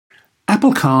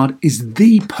Apple Card is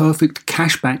the perfect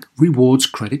cashback rewards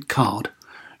credit card.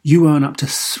 You earn up to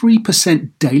 3%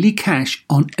 daily cash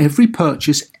on every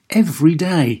purchase every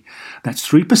day. That's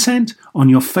 3% on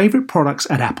your favorite products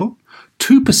at Apple,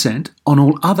 2% on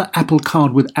all other Apple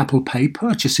Card with Apple Pay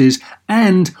purchases,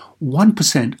 and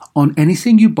 1% on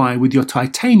anything you buy with your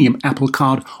titanium Apple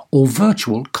Card or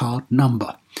virtual card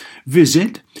number.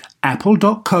 Visit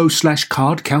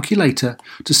apple.co/card calculator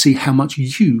to see how much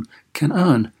you can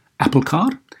earn. Apple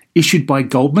Card, issued by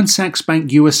Goldman Sachs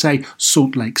Bank USA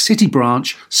Salt Lake City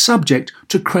branch, subject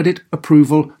to credit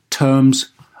approval.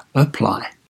 Terms apply.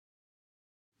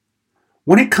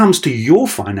 When it comes to your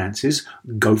finances,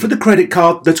 go for the credit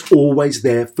card that's always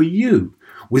there for you.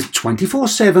 With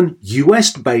 24/7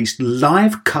 US-based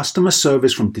live customer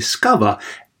service from Discover,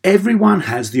 everyone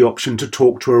has the option to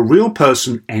talk to a real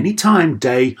person anytime,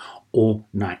 day or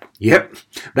night. Yep,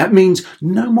 that means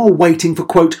no more waiting for,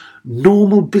 quote,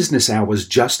 normal business hours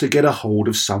just to get a hold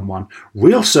of someone.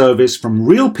 Real service from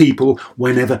real people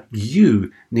whenever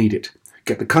you need it.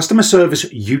 Get the customer service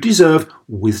you deserve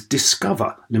with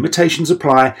Discover. Limitations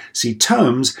apply. See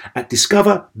terms at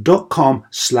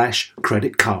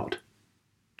discover.com/credit card.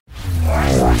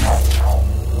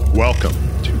 Welcome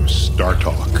to Star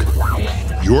Talk,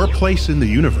 your place in the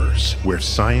universe where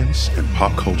science and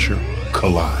pop culture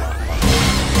collide.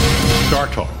 Star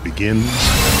Talk begins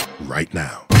right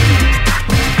now.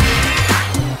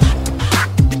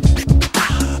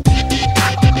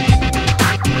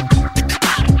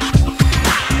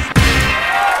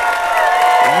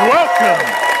 Welcome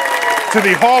to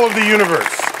the Hall of the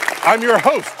Universe. I'm your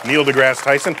host, Neil deGrasse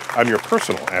Tyson. I'm your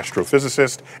personal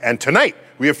astrophysicist. And tonight,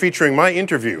 we are featuring my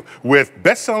interview with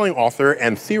best-selling author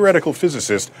and theoretical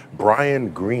physicist Brian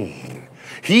Greene.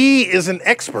 He is an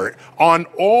expert on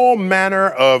all manner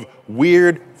of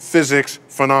weird physics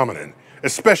phenomenon,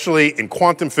 especially in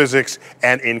quantum physics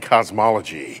and in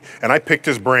cosmology. And I picked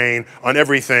his brain on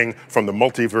everything from the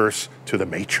multiverse to the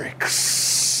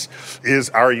Matrix. Is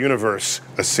our universe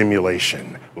a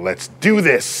simulation? Let's do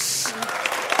this.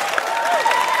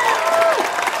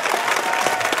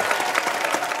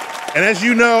 And as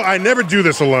you know, I never do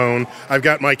this alone. I've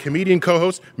got my comedian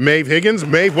co-host, Maeve Higgins.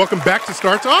 Maeve, welcome back to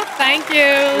Star Talk. Thank you.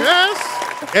 Yes.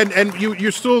 And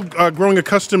you're still growing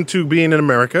accustomed to being in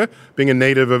America, being a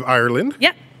native of Ireland.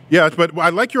 Yeah. Yeah, but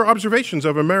I like your observations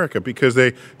of America because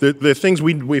they're things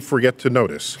we forget to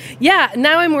notice. Yeah,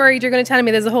 now I'm worried you're going to tell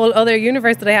me there's a whole other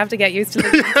universe that I have to get used to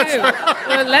living in too.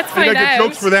 Well, let's find out. Get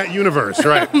jokes for that universe,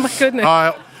 right? Oh, my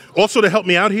goodness. Also to help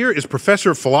me out here is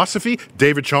Professor of Philosophy,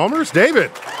 David Chalmers.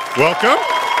 David, welcome.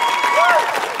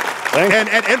 Thanks. And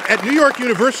at New York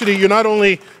University, you not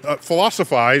only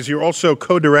philosophize, you're also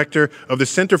co-director of the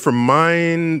Center for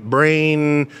Mind,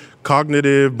 Brain,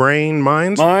 Cognitive Brain,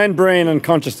 Minds? Mind, brain, and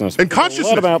consciousness. And consciousness. A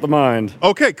lot about the mind.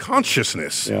 Okay,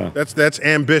 consciousness. Yeah. That's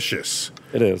ambitious.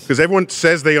 It is. Because everyone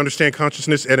says they understand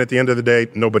consciousness, and at the end of the day,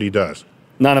 nobody does.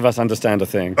 None of us understand a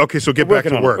thing. Okay, so get back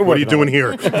to work. What are you doing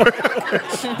here?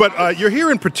 But you're here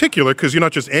in particular because you're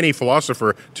not just any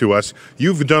philosopher to us.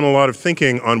 You've done a lot of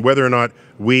thinking on whether or not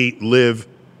we live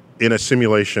in a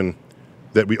simulation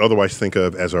that we otherwise think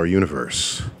of as our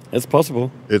universe. It's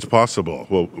possible. It's possible.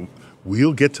 Well,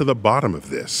 we'll get to the bottom of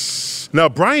this. Now,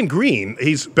 Brian Greene,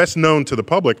 he's best known to the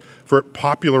public for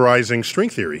popularizing string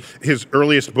theory. His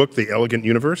earliest book, The Elegant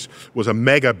Universe, was a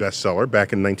mega bestseller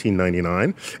back in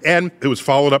 1999. And it was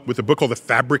followed up with a book called The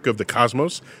Fabric of the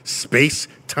Cosmos, Space,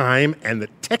 Time, and the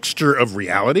Texture of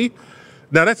Reality.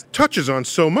 Now, that touches on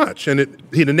so much, and it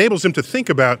enables him to think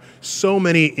about so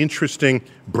many interesting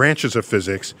branches of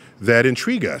physics that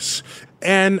intrigue us.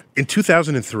 And in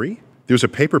 2003, there was a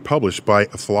paper published by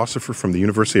a philosopher from the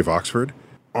University of Oxford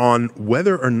on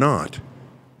whether or not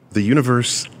the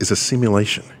universe is a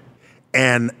simulation.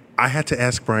 And I had to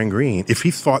ask Brian Greene if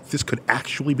he thought this could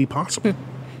actually be possible.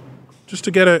 Just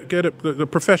to get a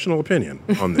professional opinion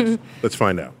on this. Let's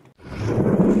find out.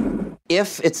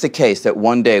 If it's the case that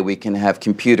one day we can have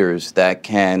computers that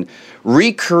can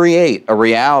recreate a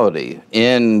reality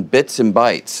in bits and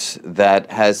bytes that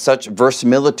has such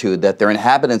verisimilitude that they're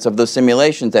inhabitants of those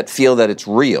simulations that feel that it's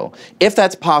real, if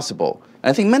that's possible,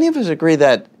 and I think many of us agree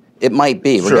that it might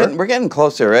be. Sure. We're getting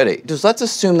close already. Just let's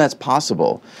assume that's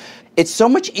possible. It's so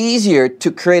much easier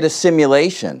to create a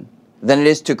simulation than it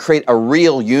is to create a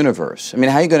real universe. I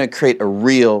mean, how are you going to create a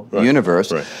real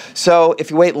universe? Right. So if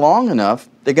you wait long enough,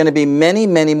 there are going to be many,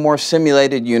 many more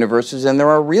simulated universes than there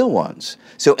are real ones.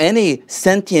 So any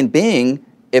sentient being,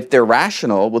 if they're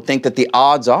rational, would think that the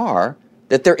odds are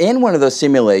that they're in one of those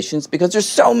simulations because there's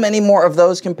so many more of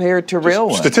those compared to real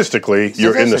ones. Statistically,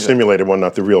 you're in the simulated one,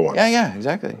 not the real one. Yeah,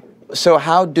 exactly. So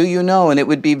how do you know? And it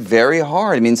would be very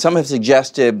hard. I mean, some have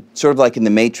suggested, sort of like in The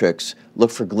Matrix,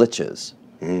 look for glitches.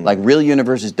 Like real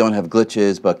universes don't have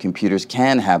glitches, but computers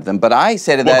can have them. But I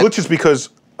say to that... Well, glitches because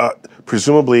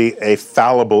presumably a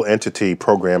fallible entity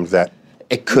programmed that.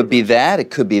 It could be that.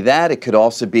 It could be that. It could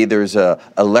also be there's a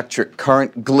electric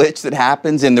current glitch that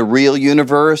happens in the real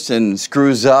universe and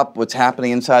screws up what's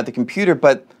happening inside the computer.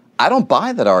 But I don't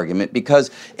buy that argument,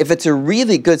 because if it's a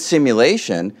really good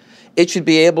simulation, it should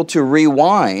be able to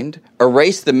rewind,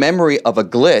 erase the memory of a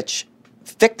glitch,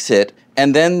 fix it,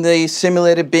 and then the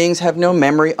simulated beings have no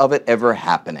memory of it ever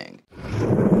happening.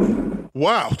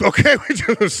 Wow. Okay, we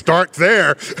just start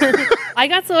there. I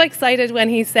got so excited when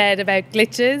he said about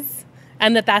glitches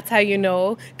and that's how you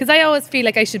know. Because I always feel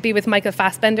like I should be with Michael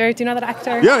Fassbender. Do you know that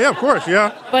actor? Yeah, of course,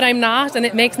 yeah. But I'm not, and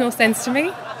it makes no sense to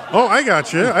me. Oh, I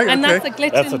got you. And that's a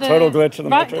glitch That's in a total glitch in the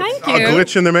Matrix. Thank A you.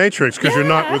 glitch in the Matrix, because you're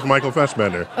not with Michael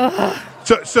Fassbender.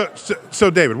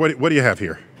 So David, what do you have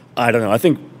here? I don't know. I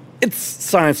think it's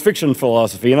science fiction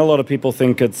philosophy, and a lot of people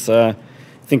think it's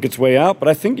way out. But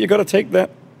I think you've got to take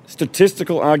that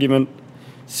statistical argument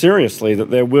seriously. That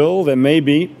there may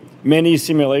be many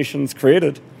simulations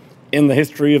created in the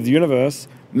history of the universe,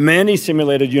 many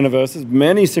simulated universes,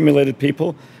 many simulated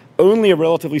people, only a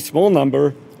relatively small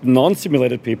number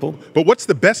non-simulated people. But what's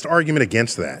the best argument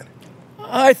against that?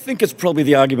 I think it's probably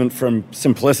the argument from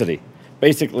simplicity.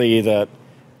 Basically, that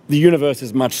the universe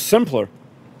is much simpler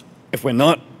if we're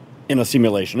not in a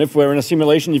simulation. If we're in a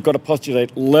simulation, you've got to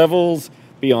postulate levels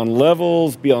beyond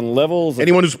levels beyond levels.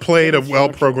 Anyone who's played a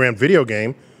well-programmed video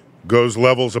game goes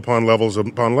levels upon levels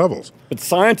upon levels. But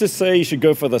scientists say you should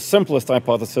go for the simplest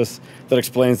hypothesis that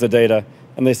explains the data.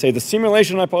 And they say the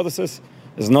simulation hypothesis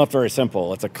is not very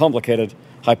simple. It's a complicated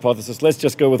hypothesis. Let's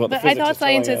just go with what the But I physics thought is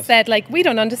telling scientists us. said, like, we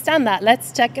don't understand that.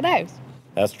 Let's check it out.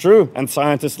 That's true. And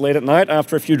scientists late at night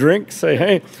after a few drinks say,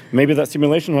 hey, maybe that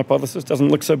simulation hypothesis doesn't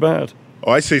look so bad.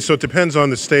 Oh, I see. So it depends on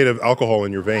the state of alcohol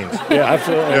in your veins. Yeah,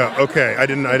 absolutely. Yeah. Okay. I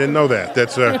didn't know that.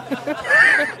 That's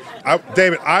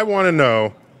David, I want to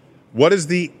know, what is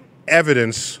the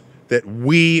evidence that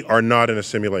we are not in a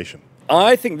simulation?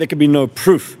 I think there could be no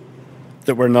proof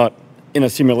that we're not in a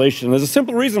simulation. There's a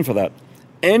simple reason for that.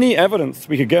 Any evidence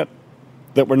we could get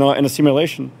that we're not in a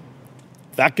simulation,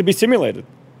 that could be simulated.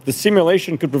 The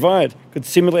simulation could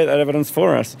simulate that evidence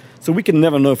for us, so we can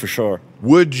never know for sure.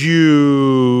 Would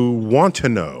you want to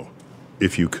know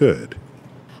if you could?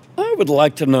 I would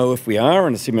like to know if we are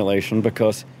in a simulation,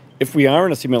 because if we are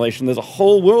in a simulation, there's a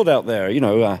whole world out there.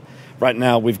 Right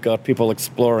now we've got people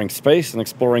exploring space and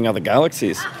exploring other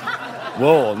galaxies.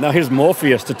 Whoa, now here's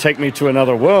Morpheus to take me to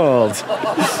another world.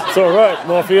 It's all right,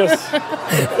 Morpheus.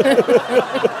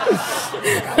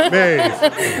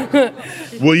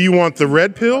 Maeve, will you want the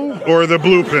red pill or the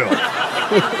blue pill?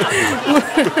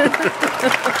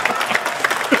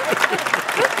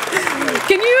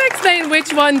 Can you explain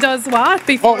which one does what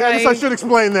before Oh, I guess I should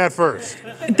explain that first.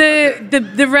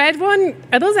 The red one,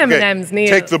 are those M&Ms, Neil?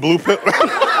 Take the blue pill.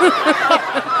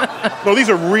 No, these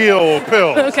are real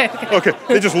pills. Okay. Okay,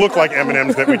 they just look like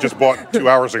M&Ms that we just bought 2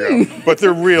 hours ago, but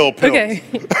they're real pills. Okay.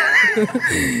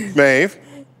 Maeve,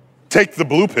 take the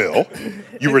blue pill.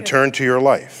 You return to your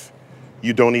life.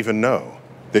 You don't even know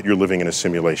that you're living in a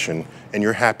simulation, and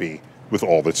you're happy with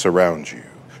all that surrounds you.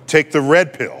 Take the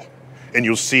red pill, and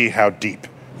you'll see how deep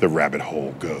the rabbit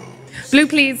hole goes. Blue,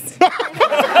 please.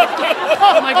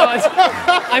 Oh my God.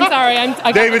 I'm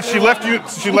sorry. David, she left you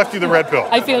the red pill.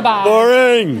 I feel bad.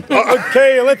 Boring.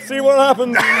 Okay, let's see what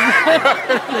happens.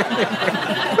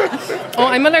 Oh,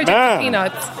 I'm allergic to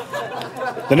peanuts.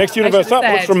 The next universe up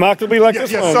looks remarkably like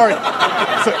this one. Sorry.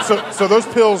 So those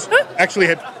pills actually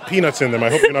had peanuts in them. I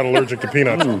hope you're not allergic to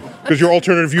peanuts, because your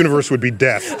alternative universe would be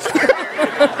death.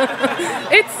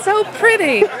 It's so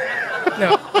pretty.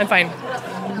 No, I'm fine.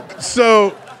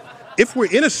 So, if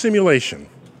we're in a simulation,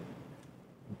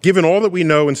 given all that we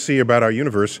know and see about our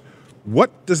universe,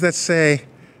 what does that say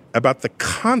about the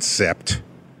concept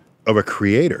of a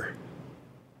creator?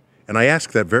 And I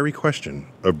ask that very question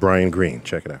of Brian Greene.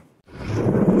 Check it out.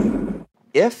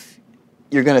 If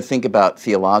you're going to think about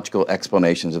theological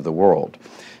explanations of the world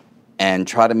and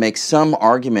try to make some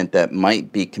argument that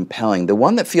might be compelling, the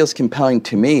one that feels compelling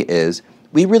to me is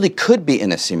we really could be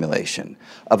in a simulation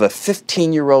of a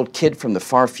 15-year-old kid from the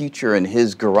far future in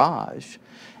his garage.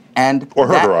 Or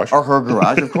her garage. Or her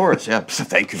garage, of course. Yeah,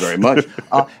 thank you very much.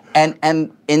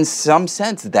 And in some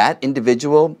sense, that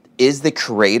individual is the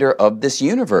creator of this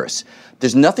universe.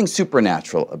 There's nothing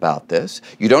supernatural about this.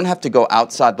 You don't have to go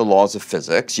outside the laws of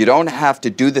physics. You don't have to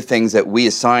do the things that we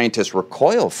as scientists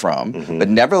recoil from. Mm-hmm. But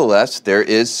nevertheless, there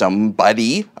is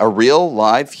somebody, a real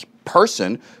live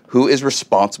person who is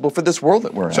responsible for this world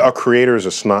that we're in. So our creator is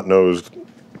a snot-nosed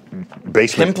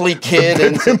basement. Pimply kid,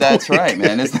 and that's right,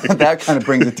 man. That kind of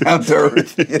brings it down to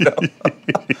earth, you know.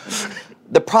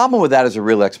 The problem with that as a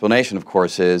real explanation, of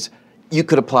course, is you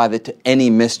could apply that to any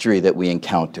mystery that we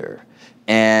encounter,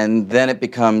 and then it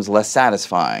becomes less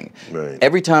satisfying. Right.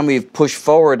 Every time we've pushed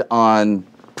forward on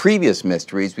previous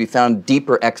mysteries, we found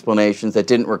deeper explanations that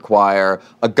didn't require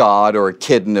a god or a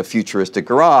kid in a futuristic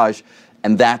garage,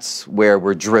 and that's where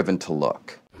we're driven to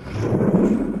look.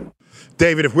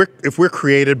 David, if we're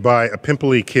created by a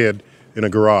pimply kid in a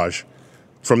garage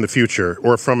from the future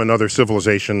or from another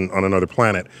civilization on another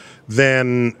planet,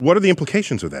 then what are the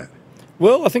implications of that?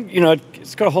 Well, I think,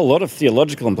 it's got a whole lot of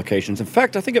theological implications. In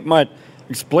fact, I think it might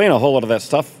explain a whole lot of that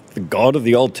stuff. The God of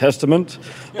the Old Testament,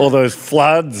 all those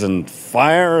floods and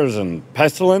fires and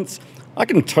pestilence. I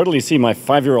can totally see my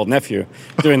 5-year-old nephew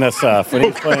doing that stuff when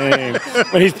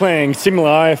he's playing Sim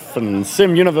Life and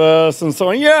Sim Universe and so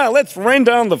on. Yeah, let's rain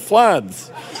down the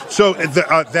floods. So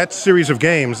that series of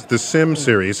games, the Sim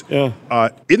series,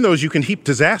 in those you can heap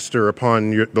disaster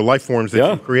upon the life forms that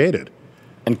you've created.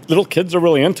 And little kids are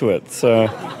really into it. So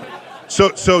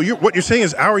what you're saying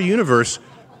is our universe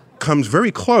comes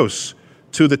very close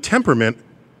to the temperament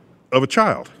of a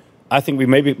child. I think we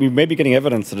may be getting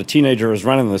evidence that a teenager is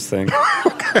running this thing.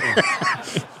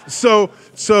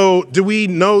 So do we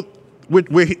know,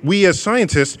 we as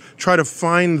scientists try to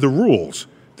find the rules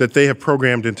that they have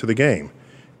programmed into the game.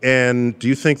 And do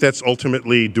you think that's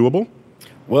ultimately doable?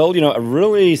 Well, a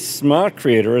really smart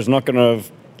creator is not going to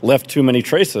have left too many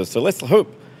traces. So let's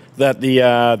hope that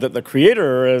the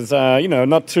creator is,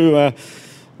 not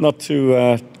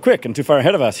too quick and too far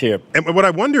ahead of us here. And what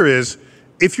I wonder is,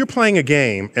 if you're playing a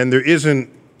game and there isn't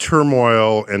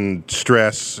turmoil and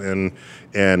stress and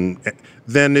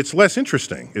then it's less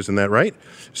interesting, isn't that right?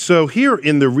 So here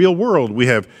in the real world, we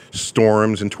have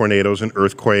storms and tornadoes and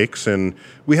earthquakes, and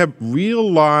we have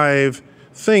real live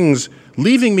things,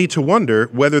 leaving me to wonder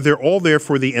whether they're all there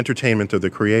for the entertainment of the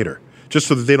creator, just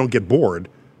so that they don't get bored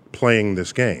playing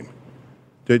this game.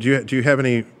 Do you have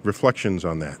any reflections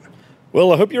on that?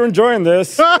 Well, I hope you're enjoying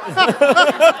this.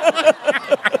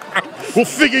 We'll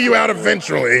figure you out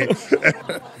eventually.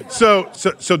 So,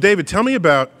 David, tell me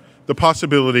about the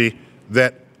possibility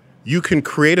that you can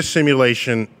create a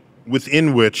simulation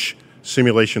within which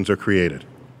simulations are created,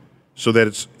 so that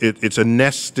it's a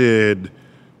nested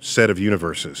set of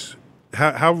universes.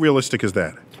 How realistic is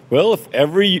that? Well,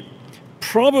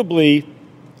 probably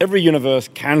every universe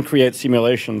can create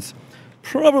simulations.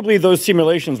 Probably those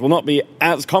simulations will not be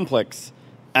as complex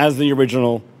as the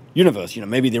original universe.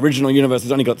 Maybe the original universe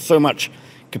has only got so much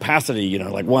capacity,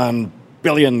 like 1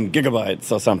 billion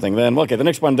gigabytes or something. Then, okay, the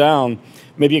next one down,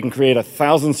 maybe you can create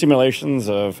 1,000 simulations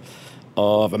of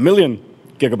 1 million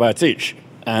gigabytes each,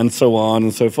 and so on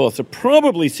and so forth. So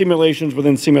probably simulations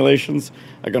within simulations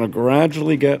are going to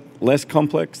gradually get less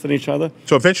complex than each other.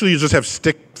 So eventually you just have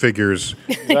stick figures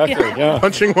exactly, yeah.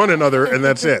 punching one another, and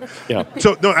that's it. Yeah.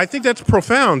 So, no, I think that's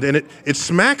profound, and it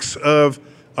smacks of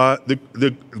the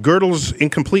Gödel's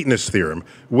incompleteness theorem,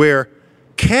 where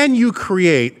can you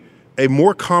create a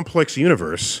more complex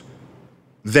universe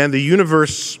than the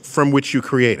universe from which you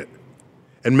create it?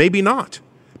 And maybe not.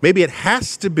 Maybe it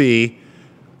has to be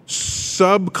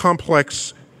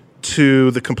subcomplex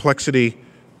to the complexity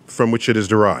from which it is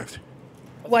derived.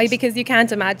 Why? Because you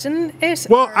can't imagine it?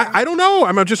 Well, I don't know.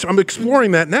 I'm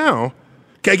exploring that now.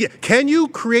 Can you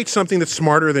create something that's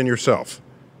smarter than yourself?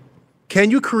 Can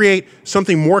you create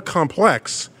something more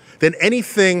complex than any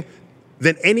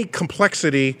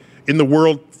complexity in the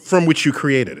world from which you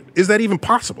created it? Is that even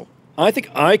possible? I think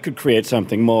I could create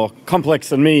something more complex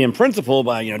than me in principle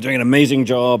by, doing an amazing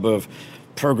job of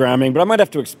programming, but I might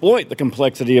have to exploit the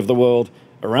complexity of the world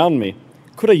around me.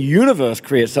 Could a universe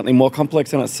create something more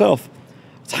complex than itself?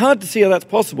 It's hard to see how that's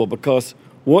possible, because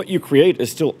what you create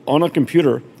is still on a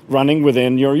computer running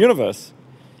within your universe.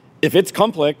 If it's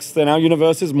complex, then our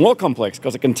universe is more complex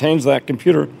because it contains that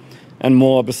computer and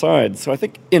more besides. So I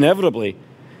think inevitably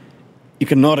you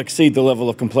cannot exceed the level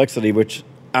of complexity which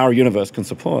our universe can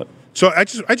support. So I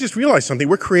just realized something.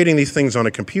 We're creating these things on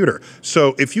a computer.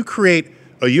 So if you create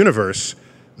a universe,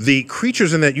 the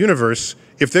creatures in that universe,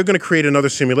 if they're going to create another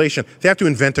simulation, they have to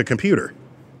invent a computer.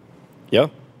 Yeah.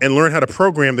 And learn how to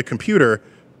program the computer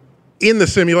in the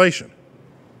simulation.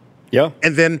 Yeah.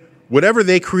 And then whatever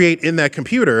they create in that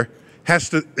computer has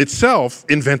to itself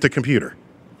invent a computer.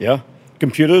 Yeah.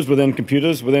 Computers within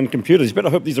computers within computers. You better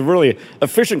hope these are really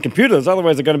efficient computers,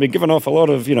 otherwise they're going to be giving off a lot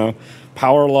of,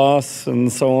 power loss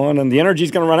and so on, and the energy's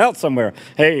going to run out somewhere.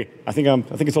 Hey, I think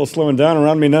it's all slowing down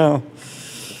around me now.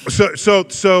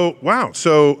 So wow.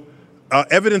 So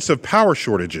evidence of power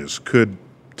shortages could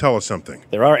tell us something.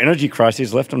 There are energy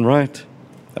crises left and right.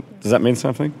 Does that mean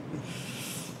something?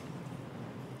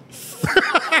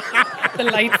 The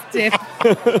lights dip.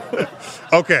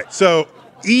 Okay, so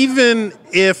even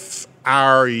if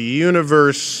our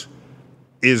universe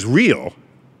is real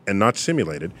and not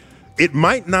simulated, it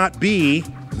might not be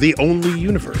the only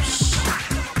universe.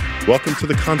 Welcome to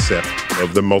the concept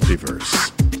of the multiverse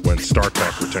when Star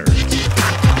Trek returns.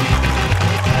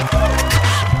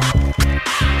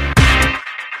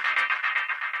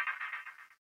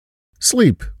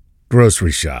 Sleep,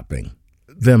 grocery shopping,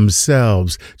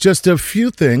 themselves, just a few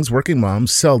things working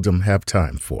moms seldom have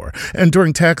time for. And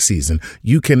during tax season,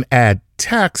 you can add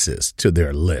taxes to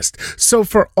their list. So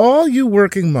for all you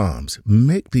working moms,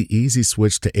 make the easy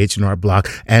switch to H&R Block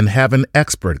and have an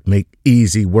expert make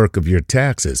easy work of your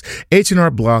taxes. H&R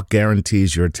Block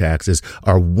guarantees your taxes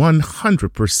are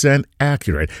 100%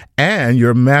 accurate and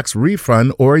your max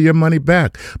refund or your money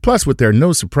back. Plus, with their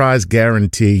no surprise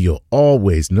guarantee, you'll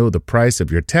always know the price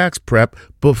of your tax prep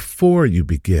before you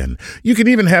begin. You can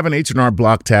even have an H&R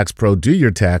Block Tax Pro do your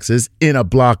taxes in a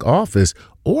Block office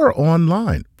or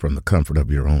online from the comfort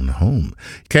of your own home.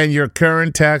 Can your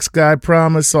current tax guy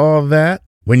promise all that?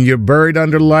 When you're buried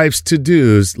under life's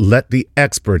to-dos, let the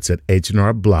experts at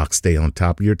H&R Block stay on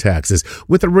top of your taxes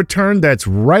with a return that's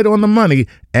right on the money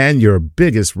and your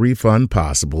biggest refund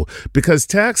possible. Because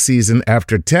tax season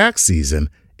after tax season,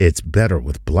 it's better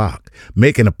with Block.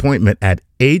 Make an appointment at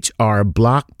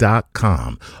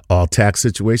hrblock.com. All tax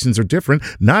situations are different.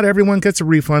 Not everyone gets a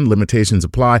refund. Limitations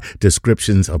apply.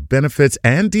 Descriptions of benefits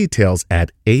and details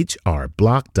at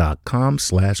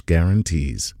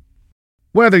hrblock.com/guarantees.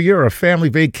 Whether you're a family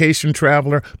vacation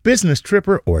traveler, business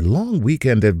tripper, or long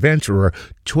weekend adventurer,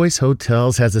 Choice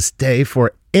Hotels has a stay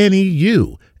for any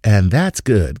you. And that's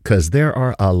good, because there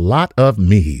are a lot of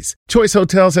me's. Choice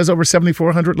Hotels has over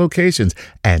 7,400 locations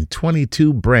and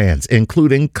 22 brands,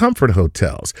 including Comfort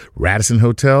Hotels, Radisson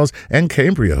Hotels, and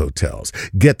Cambria Hotels.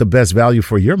 Get the best value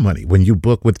for your money when you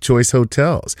book with Choice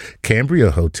Hotels. Cambria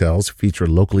Hotels feature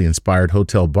locally inspired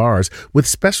hotel bars with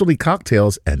specialty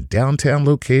cocktails and downtown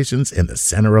locations in the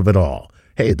center of it all.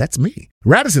 Hey, that's me.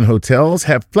 Radisson Hotels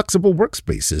have flexible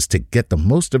workspaces to get the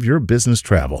most of your business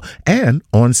travel and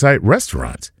on-site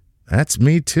restaurants. That's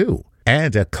me too.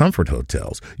 And at Comfort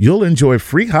Hotels, you'll enjoy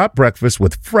free hot breakfast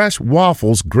with fresh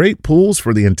waffles, great pools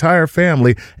for the entire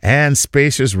family, and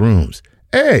spacious rooms.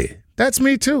 Hey, that's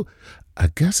me too.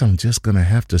 I guess I'm just going to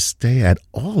have to stay at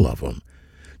all of them.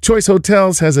 Choice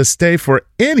Hotels has a stay for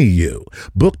any you.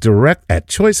 Book direct at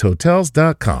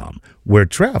choicehotels.com, where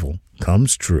travel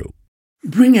comes true.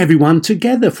 Bring everyone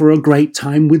together for a great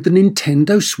time with the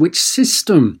Nintendo Switch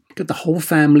system. Get the whole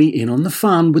family in on the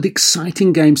fun with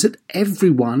exciting games that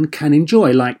everyone can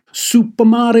enjoy, like Super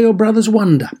Mario Bros.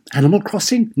 Wonder, Animal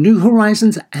Crossing, New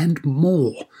Horizons, and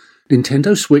more.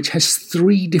 Nintendo Switch has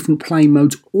 3 different play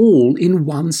modes all in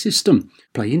one system.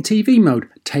 Play in TV mode,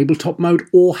 tabletop mode,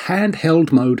 or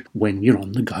handheld mode when you're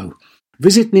on the go.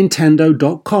 Visit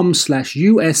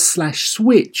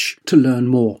nintendo.com/US/Switch to learn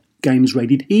more. Games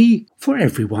rated E for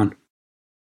everyone.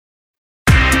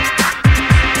 Welcome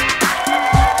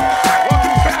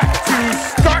back to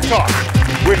Star Talk.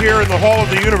 We're here in the Hall of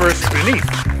the Universe beneath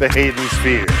the Hayden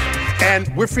Sphere.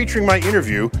 And we're featuring my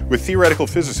interview with theoretical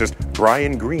physicist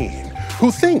Brian Greene, who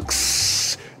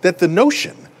thinks that the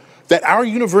notion that our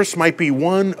universe might be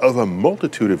one of a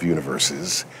multitude of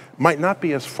universes might not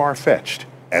be as far-fetched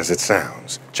as it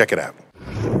sounds. Check it out.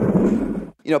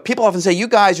 You know, people often say, you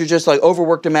guys are just like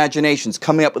overworked imaginations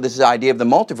coming up with this idea of the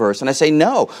multiverse. And I say,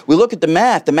 no. We look at the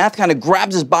math. The math kind of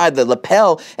grabs us by the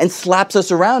lapel and slaps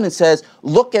us around and says,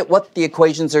 look at what the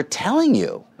equations are telling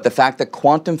you. The fact that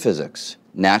quantum physics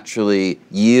naturally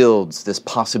yields this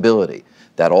possibility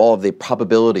that all of the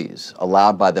probabilities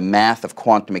allowed by the math of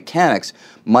quantum mechanics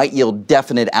might yield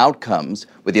definite outcomes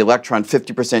with the electron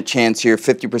 50% chance here,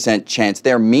 50% chance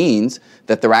there, means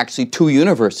that there are actually 2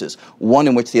 universes, one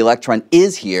in which the electron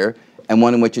is here and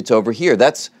one in which it's over here.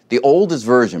 That's the oldest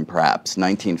version, perhaps,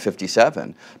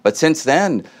 1957. But since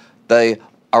then,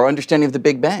 our understanding of the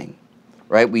Big Bang,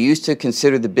 right? We used to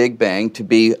consider the Big Bang to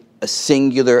be a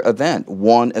singular event,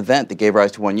 one event that gave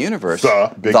rise to one universe.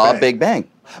 The Big Bang.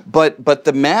 But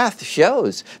the math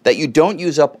shows that you don't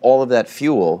use up all of that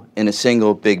fuel in a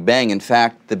single Big Bang. In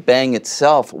fact, the bang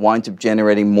itself winds up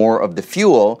generating more of the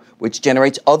fuel, which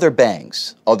generates other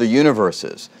bangs, other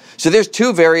universes. So there's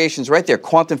 2 variations right there.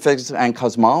 Quantum physics and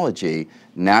cosmology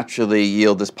naturally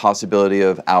yield this possibility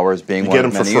of ours being one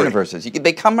of many universes.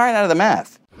 They come right out of the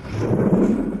math.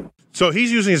 So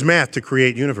he's using his math to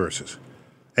create universes,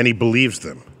 and he believes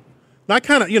them. I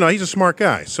kind of, he's a smart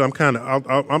guy, so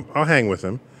I'll hang with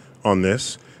him on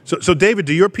this. So David,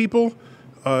 do your people,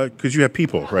 because you have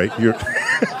people, right?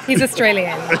 He's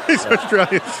Australian. He's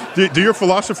Australian. Do your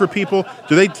philosopher people,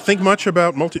 do they think much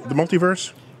about the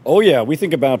multiverse? Oh, yeah. We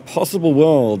think about possible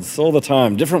worlds all the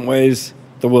time, different ways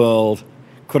the world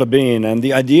could have been, and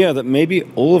the idea that maybe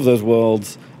all of those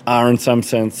worlds are, in some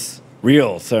sense,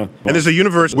 real. And there's a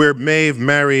universe where Maeve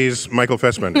marries Michael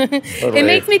Fassbender. It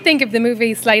makes me think of the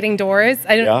movie Sliding Doors.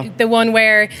 The one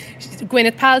where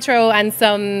Gwyneth Paltrow and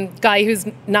some guy who's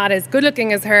not as good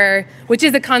looking as her, which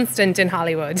is a constant in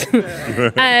Hollywood.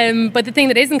 But the thing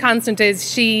that isn't constant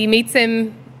is she meets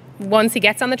him once he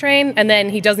gets on the train, and then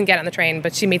he doesn't get on the train,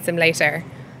 but she meets him later.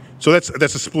 So that's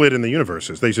a split in the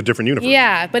universes. These are different universes.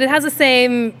 Yeah, but it has the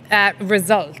same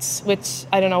result, which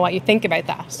I don't know what you think about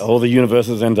that. All the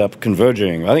universes end up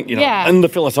converging. I think, in the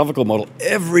philosophical model,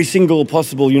 every single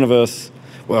possible universe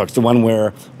works. The one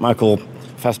where Michael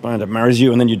Fassbender marries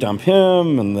you, and then you dump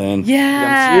him, and then you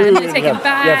and then you take him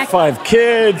back. You have 5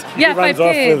 kids. Yeah, he runs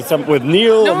 5 kids. off with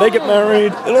Neil, and they get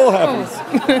married. It all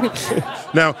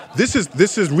happens. Now, this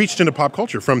is reached into pop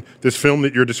culture from this film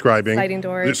that you're describing.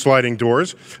 Sliding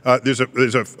Doors. There's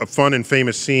a fun and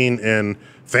famous scene in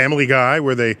Family Guy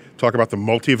where they talk about the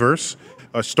multiverse.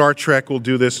 Star Trek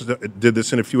did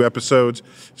this in a few episodes.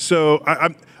 So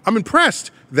I'm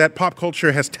impressed that pop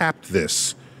culture has tapped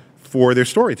this for their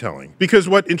storytelling. Because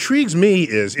what intrigues me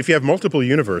is, if you have multiple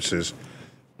universes,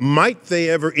 might they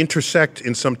ever intersect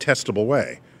in some testable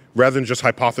way, rather than just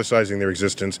hypothesizing their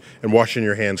existence and washing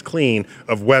your hands clean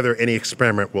of whether any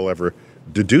experiment will ever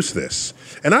deduce this?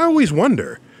 And I always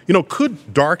wonder,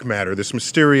 could dark matter, this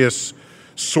mysterious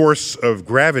source of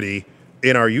gravity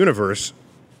in our universe,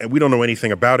 and we don't know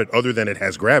anything about it other than it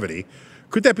has gravity,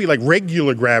 could that be like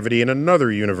regular gravity in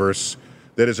another universe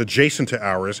that is adjacent to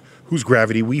ours, whose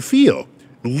gravity we feel,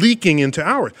 leaking into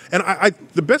ours? And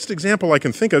the best example I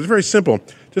can think of is very simple.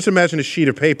 Just imagine a sheet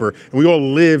of paper, and we all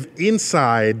live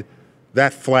inside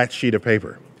that flat sheet of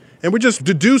paper. And we just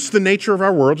deduce the nature of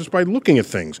our world just by looking at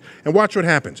things. And watch what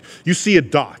happens. You see a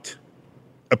dot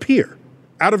appear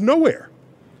out of nowhere.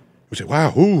 We say,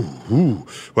 wow,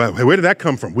 well, where did that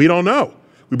come from? We don't know.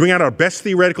 We bring out our best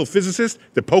theoretical physicists.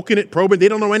 They're poking it, probing. They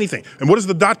don't know anything. And what does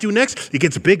the dot do next? It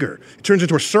gets bigger. It turns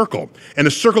into a circle. And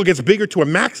the circle gets bigger to a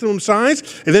maximum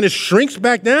size. And then it shrinks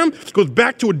back down, goes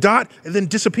back to a dot, and then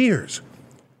disappears.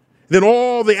 Then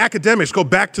all the academics go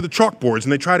back to the chalkboards,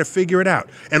 and they try to figure it out.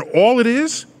 And all it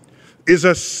is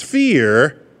a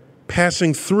sphere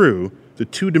passing through the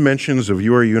 2 dimensions of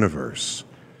your universe.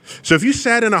 So if you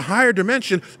sat in a higher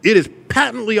dimension, it is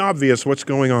patently obvious what's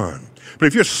going on. But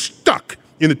if you're stuck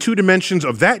in the 2 dimensions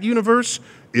of that universe,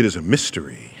 it is a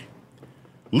mystery.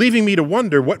 Leaving me to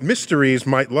wonder what mysteries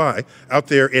might lie out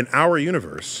there in our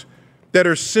universe that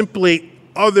are simply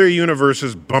other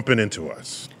universes bumping into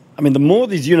us. I mean, the more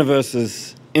these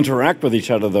universes interact with each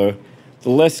other, though, the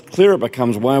less clear it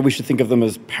becomes why we should think of them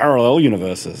as parallel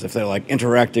universes. If they're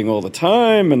interacting all the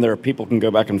time and there are people can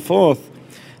go back and forth,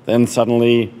 then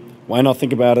suddenly, why not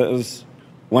think about it as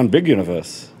one big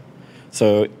universe?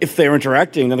 So if they're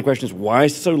interacting, then the question is, why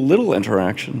so little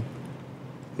interaction?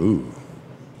 Ooh,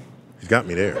 he's got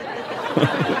me there.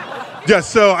 Yeah,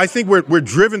 so I think we're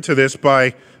driven to this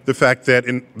by the fact that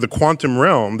in the quantum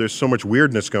realm, there's so much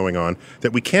weirdness going on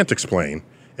that we can't explain,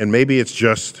 and maybe it's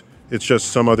just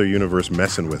some other universe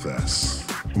messing with us.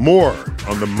 More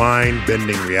on the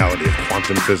mind-bending reality of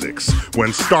quantum physics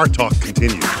when Star Talk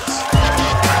continues.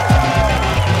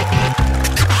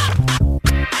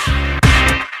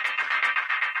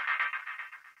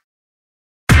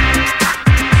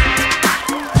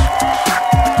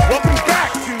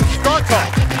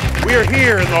 We are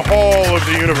here in the Hall of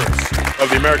the Universe of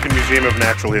the American Museum of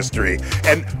Natural History,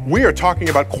 and we are talking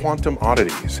about quantum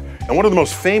oddities. And one of the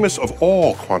most famous of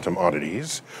all quantum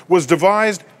oddities was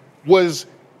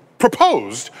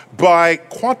proposed by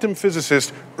quantum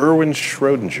physicist Erwin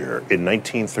Schrödinger in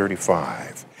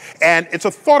 1935. And it's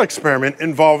a thought experiment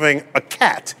involving a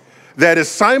cat that is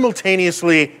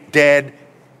simultaneously dead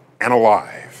and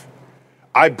alive.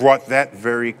 I brought that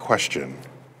very question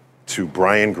to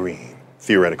Brian Greene,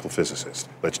 theoretical physicist.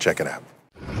 Let's check it out.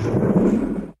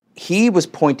 He was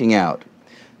pointing out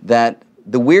that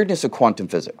the weirdness of quantum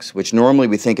physics, which normally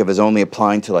we think of as only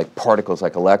applying to particles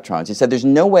like electrons, he said there's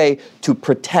no way to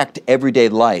protect everyday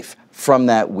life from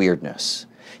that weirdness.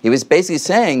 He was basically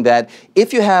saying that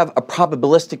if you have a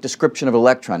probabilistic description of an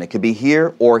electron, it could be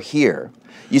here or here.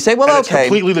 You say, well, and okay. It's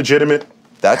completely legitimate.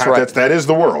 That's right. That is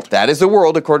the world. That is the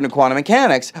world according to quantum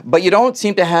mechanics, but you don't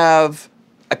seem to have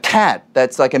a cat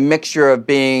that's like a mixture of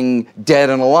being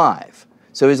dead and alive.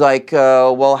 So he's like,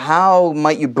 well, how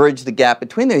might you bridge the gap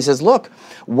between them? He says, look,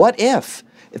 what if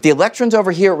the electron's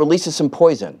over here, it releases some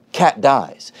poison, cat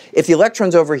dies. If the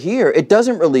electron's over here, it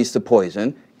doesn't release the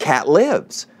poison, cat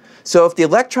lives. So if the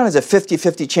electron has a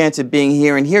 50-50 chance of being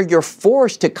here and here, you're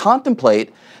forced to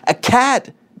contemplate a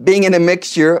cat being in a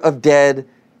mixture of dead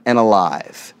and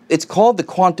alive. It's called the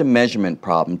quantum measurement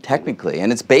problem, technically,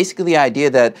 and it's basically the idea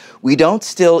that we don't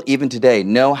still, even today,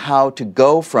 know how to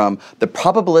go from the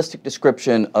probabilistic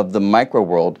description of the micro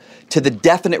world to the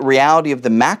definite reality of the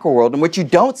macro world, in which you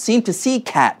don't seem to see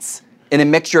cats in a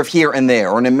mixture of here and there,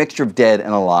 or in a mixture of dead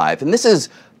and alive. And this is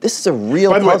a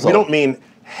real puzzle. By the way, we don't mean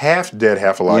half dead,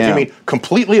 half alive. You mean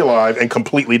completely alive and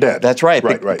completely dead. That's right.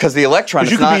 Right. Because the electron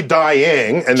is not... Because you could be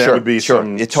dying, and that would be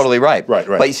some... You're totally right. Right.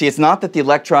 But you see, it's not that the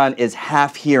electron is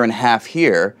half here and half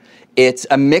here. It's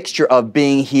a mixture of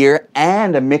being here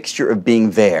and a mixture of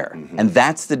being there. Mm-hmm. And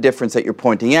that's the difference that you're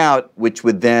pointing out, which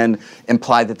would then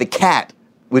imply that the cat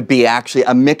would be actually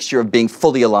a mixture of being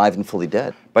fully alive and fully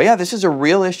dead. But yeah, this is a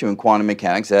real issue in quantum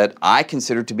mechanics that I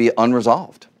consider to be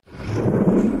unresolved.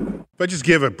 If I just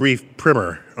give a brief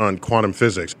primer on quantum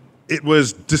physics, it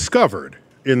was discovered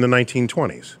in the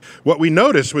 1920s. What we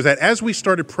noticed was that as we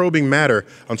started probing matter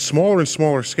on smaller and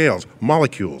smaller scales,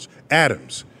 molecules,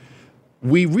 atoms,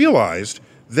 we realized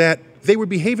that they were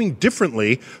behaving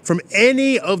differently from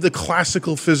any of the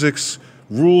classical physics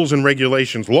rules and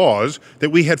regulations, laws,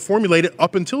 that we had formulated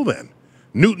up until then.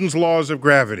 Newton's laws of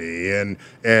gravity and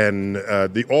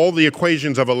all the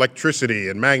equations of electricity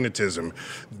and magnetism,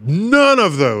 none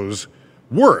of those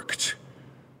worked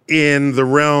in the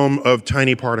realm of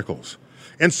tiny particles.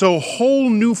 And so whole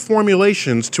new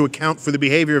formulations to account for the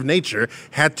behavior of nature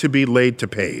had to be laid to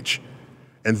page.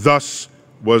 And thus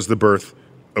was the birth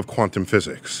of quantum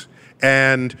physics.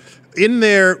 And in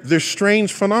there's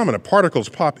strange phenomena. Particles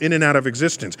pop in and out of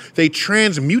existence. They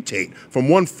transmutate from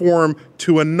one form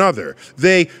to another.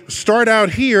 They start out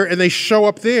here and they show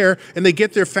up there and they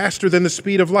get there faster than the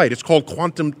speed of light. It's called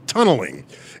quantum tunneling.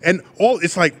 And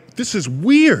it's like, this is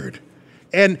weird.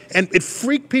 And it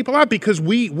freaked people out because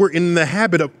we were in the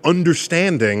habit of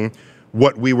understanding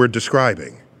what we were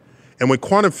describing. And when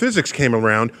quantum physics came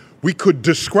around, we could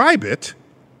describe it,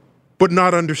 but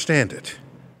not understand it.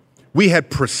 We had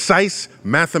precise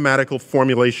mathematical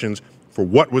formulations for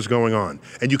what was going on.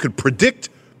 And you could predict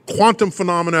quantum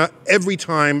phenomena every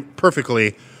time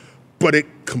perfectly, but it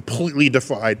completely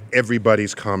defied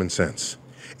everybody's common sense.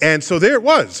 And so there it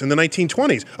was in the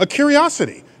 1920s, a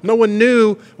curiosity. No one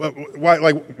knew, why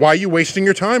are you wasting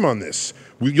your time on this?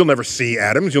 You'll never see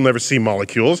atoms, you'll never see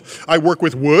molecules. I work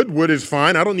with wood, wood is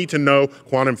fine. I don't need to know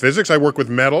quantum physics. I work with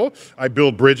metal, I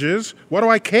build bridges. What do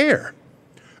I care?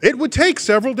 It would take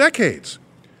several decades,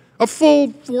 a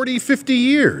full 40, 50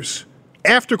 years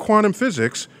after quantum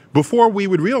physics before we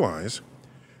would realize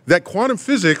that quantum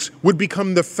physics would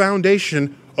become the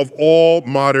foundation of all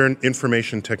modern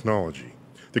information technology.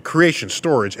 The creation,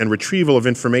 storage, and retrieval of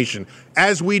information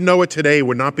as we know it today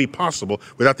would not be possible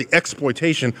without the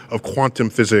exploitation of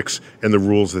quantum physics and the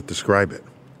rules that describe it.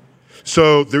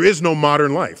 So there is no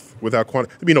modern life without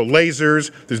quantum. There'd be no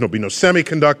lasers. There's be no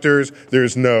semiconductors.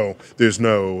 There's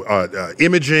no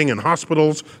imaging in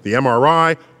hospitals. The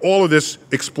MRI. All of this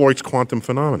exploits quantum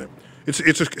phenomena.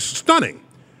 It's stunning.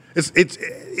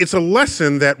 It's a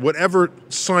lesson that whatever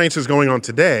science is going on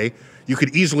today, you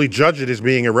could easily judge it as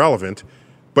being irrelevant,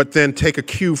 but then take a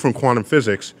cue from quantum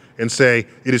physics and say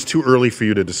it is too early for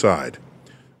you to decide.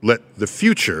 Let the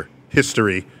future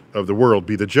history of the world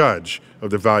be the judge of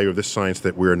the value of this science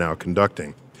that we're now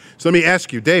conducting. So let me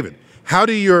ask you, David, how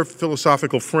do your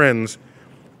philosophical friends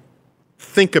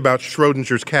think about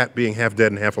Schrodinger's cat being half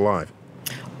dead and half alive?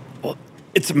 Well,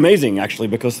 it's amazing, actually,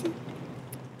 because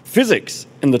physics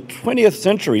in the 20th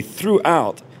century threw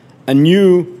out a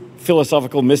new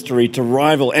philosophical mystery to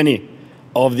rival any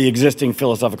of the existing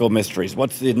philosophical mysteries.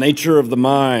 What's the nature of the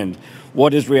mind?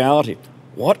 What is reality?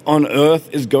 What on earth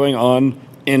is going on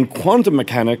in quantum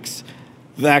mechanics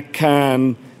that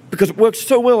can, because it works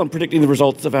so well in predicting the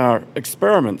results of our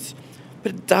experiments,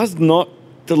 but it does not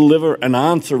deliver an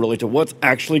answer really to what's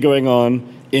actually going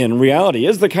on in reality.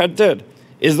 Is the cat dead?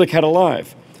 Is the cat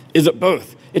alive? Is it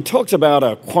both? It talks about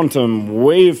a quantum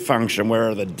wave function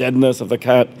where the deadness of the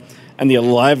cat and the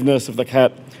aliveness of the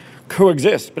cat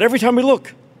coexist. But every time we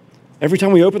look, every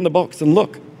time we open the box and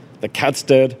look, the cat's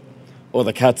dead or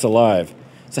the cat's alive.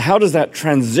 So how does that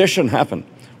transition happen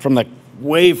from the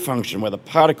wave function where the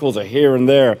particles are here and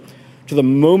there to the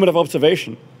moment of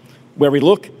observation where we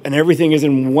look and everything is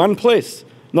in one place,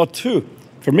 not two?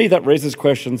 For me, that raises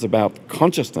questions about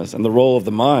consciousness and the role of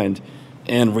the mind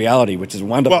and reality, which is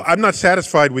wonderful. Well, I'm not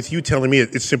satisfied with you telling me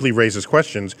it simply raises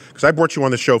questions, because I brought you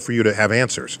on the show for you to have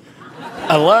answers.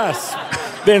 Alas,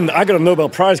 then I got a Nobel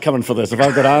Prize coming for this if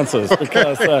I've got answers. Okay.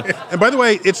 Because, and by the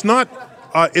way, it's not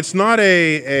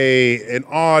an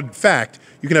odd fact.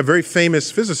 You can have very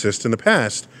famous physicists in the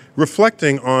past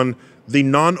reflecting on the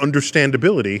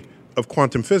non-understandability of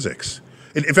quantum physics.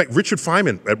 In fact, Richard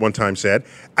Feynman at one time said,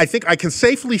 I think I can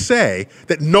safely say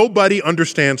that nobody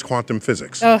understands quantum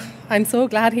physics. Oh, I'm so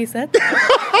glad he said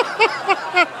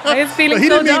that. I was feeling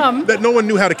so dumb. That no one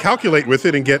knew how to calculate with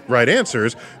it and get right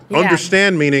answers. Yeah.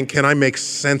 Understand meaning, can I make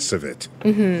sense of it?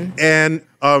 Mm-hmm. And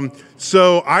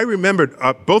so I remembered,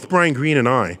 both Brian Greene and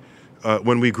I,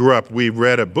 when we grew up, we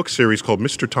read a book series called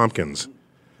Mr. Tompkins.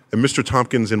 And Mr.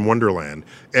 Tompkins in Wonderland.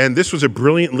 And this was a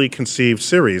brilliantly conceived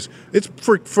series. It's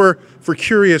for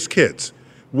curious kids,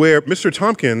 where Mr.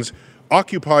 Tompkins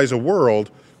occupies a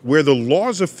world where the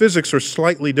laws of physics are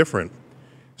slightly different,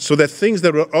 so that things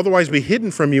that would otherwise be hidden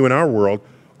from you in our world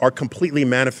are completely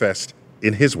manifest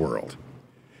in his world.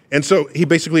 And so he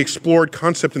basically explored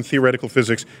concept and theoretical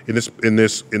physics in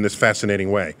this fascinating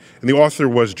way. And the author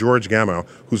was George Gamow,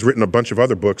 who's written a bunch of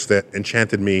other books that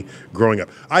enchanted me growing up.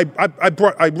 I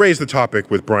raised the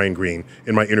topic with Brian Greene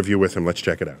in my interview with him. Let's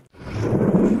check it out.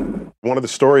 One of the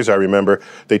stories I remember,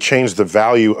 they changed the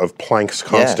value of Planck's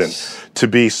constant to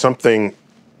be something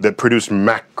that produced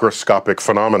macroscopic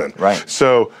phenomenon. Right.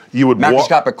 So you would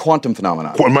macroscopic quantum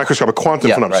phenomenon. Macroscopic quantum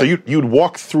phenomenon. Right. So you'd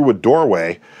walk through a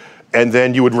doorway, and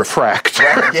then you would refract,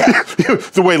 right, yeah.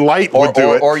 the way light would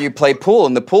do it. Or you play pool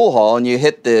in the pool hall, and you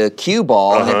hit the cue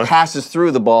ball, and it passes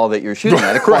through the ball that you're shooting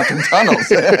at, a quantum tunnels.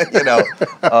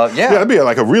 Yeah, it'd be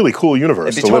like a really cool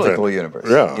universe to live in. It'd be a totally cool universe.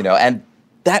 Yeah. And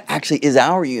that actually is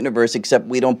our universe, except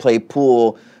we don't play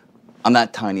pool on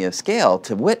that tiny a scale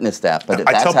to witness that, but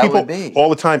that's how it would be. I tell people all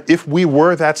the time, if we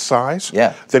were that size,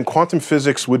 then quantum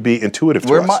physics would be intuitive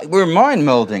to us. We're mind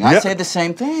melding. I say the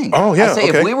same thing. Oh, yeah, I say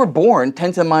if we were born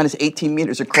 10 to the minus 18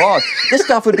 meters across, this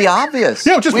stuff would be obvious.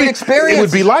 Yeah, we'd experience. It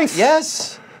would be life.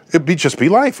 Yes. It'd just be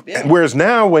life. Yeah. Whereas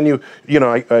now, when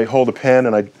I hold a pen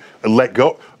and I let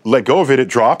go of it, it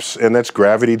drops, and that's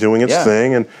gravity doing its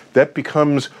thing, and that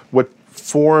becomes what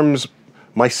forms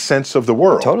my sense of the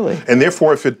world. Totally. And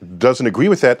therefore, if it doesn't agree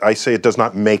with that, I say it does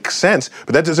not make sense.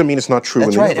 But that doesn't mean it's not true.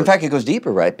 That's right. In fact, it goes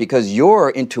deeper, right? Because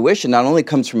your intuition not only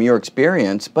comes from your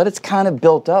experience, but it's kind of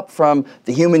built up from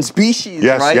the human species,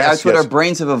 right? That's what our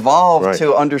brains have evolved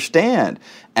to understand.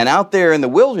 And out there in the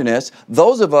wilderness,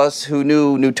 those of us who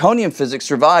knew Newtonian physics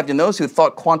survived, and those who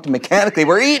thought quantum mechanically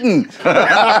were eaten.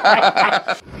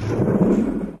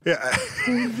 Yeah,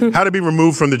 how to be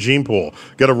removed from the gene pool,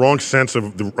 get a wrong sense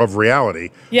of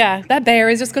reality. Yeah, that bear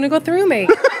is just going to go through me.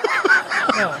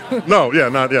 Not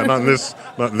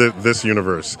in this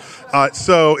universe.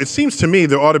 So it seems to me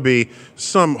there ought to be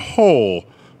some whole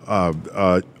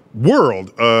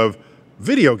world of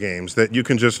video games that you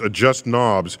can just adjust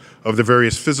knobs of the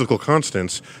various physical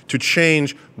constants to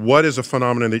change what is a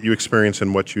phenomenon that you experience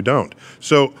and what you don't.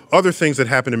 So other things that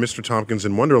happened to Mr. Tompkins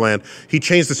in Wonderland, he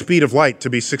changed the speed of light to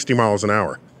be 60 miles an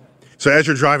hour. So as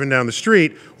you're driving down the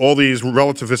street, all these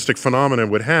relativistic phenomena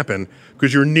would happen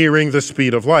because you're nearing the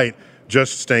speed of light,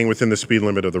 just staying within the speed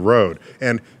limit of the road.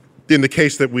 And in the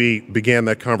case that we began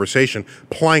that conversation,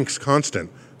 Planck's constant,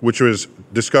 which was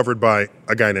discovered by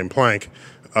a guy named Planck,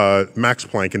 Max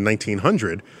Planck in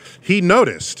 1900, he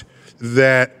noticed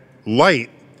that light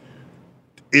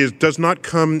does not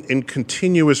come in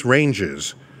continuous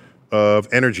ranges of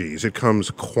energies. It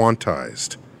comes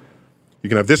quantized. You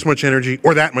can have this much energy,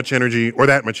 or that much energy, or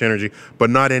that much energy, but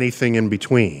not anything in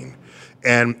between.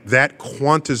 And that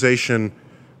quantization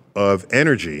of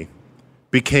energy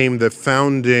became the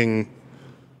founding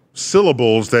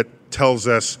syllables that tells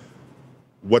us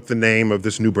what the name of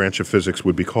this new branch of physics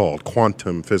would be called,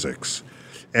 quantum physics.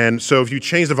 And so if you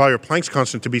change the value of Planck's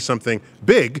constant to be something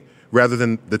big rather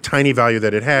than the tiny value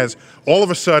that it has, all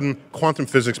of a sudden, quantum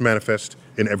physics manifests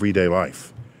in everyday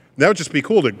life. That would just be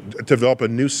cool to develop a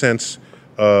new sense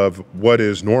of what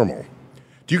is normal.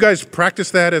 Do you guys practice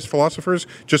that as philosophers,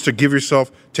 just to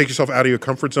take yourself out of your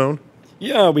comfort zone?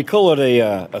 Yeah, we call it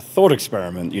a thought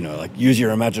experiment, like use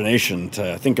your imagination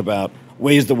to think about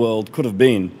ways the world could have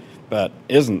been, but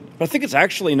isn't. But I think it's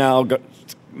actually now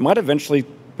might eventually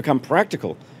become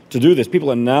practical to do this. People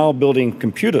are now building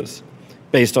computers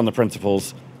based on the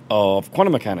principles of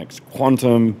quantum mechanics,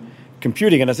 quantum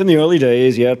computing. And it's in the early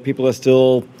days, yet people are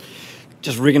still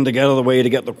just rigging together the way to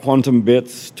get the quantum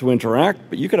bits to interact.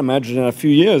 But you can imagine in a few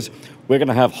years, we're going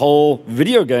to have whole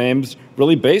video games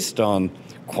really based on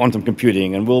quantum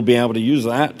computing, and we'll be able to use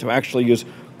that to actually use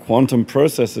quantum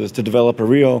processes to develop a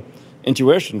real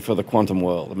intuition for the quantum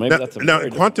world. And maybe that's a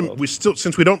very quantum. world. We still,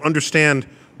 since we don't understand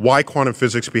why quantum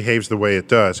physics behaves the way it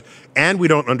does, and we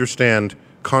don't understand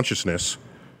consciousness,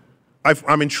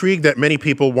 I'm intrigued that many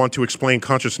people want to explain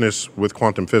consciousness with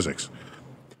quantum physics.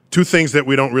 Two things that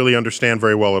we don't really understand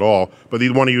very well at all, but they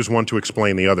want to use one to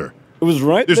explain the other. It was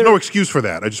right. There's no excuse for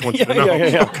that. I just want you to know.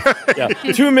 Yeah.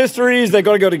 Two mysteries, they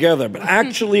got to go together. But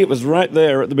actually, it was right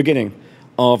there at the beginning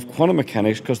of quantum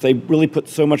mechanics because they really put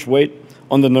so much weight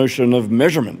on the notion of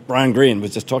measurement. Brian Greene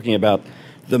was just talking about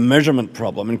the measurement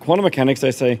problem. In quantum mechanics,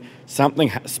 they say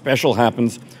something special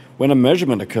happens when a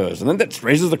measurement occurs. And then that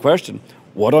raises the question,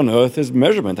 what on earth is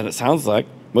measurement? And it sounds like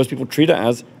most people treat it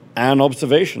as an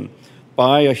observation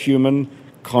by a human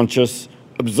conscious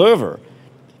observer.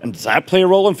 And does that play a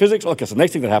role in physics? Okay, so the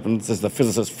next thing that happens is the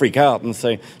physicists freak out and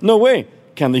say, no way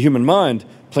can the human mind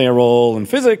play a role in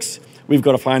physics. We've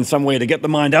got to find some way to get the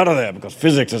mind out of there because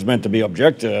physics is meant to be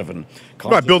objective. And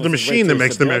I build the machine that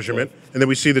makes the measurement, and then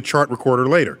we see the chart recorder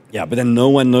later. Yeah, but then no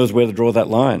one knows where to draw that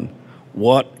line.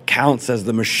 What counts as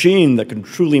the machine that can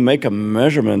truly make a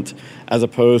measurement as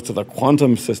opposed to the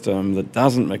quantum system that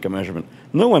doesn't make a measurement?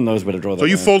 No one knows where to draw that line. So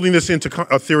you're folding this into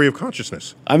a theory of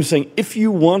consciousness? I'm saying if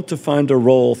you want to find a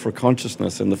role for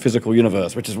consciousness in the physical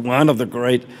universe, which is one of the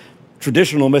great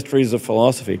traditional mysteries of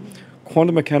philosophy,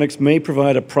 quantum mechanics may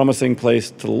provide a promising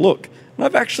place to look. And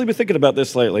I've actually been thinking about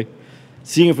this lately,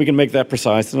 seeing if we can make that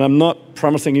precise. And I'm not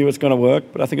promising you it's going to work,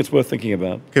 but I think it's worth thinking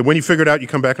about. Okay, when you figure it out, you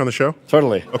come back on the show?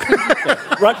 Totally. Okay.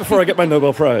 Yeah, right before I get my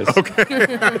Nobel Prize.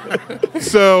 Okay.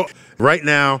 So right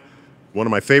now, one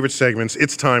of my favorite segments,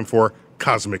 it's time for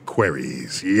Cosmic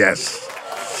Queries. Yes.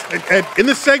 And in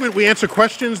this segment, we answer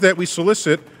questions that we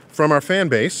solicit from our fan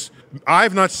base.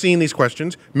 I've not seen these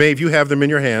questions. Maeve, you have them in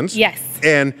your hands. Yes.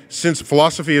 And since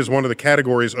philosophy is one of the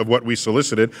categories of what we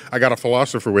solicited, I got a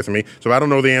philosopher with me, so I don't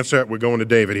know the answer. We're going to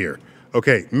David here.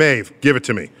 Okay, Maeve, give it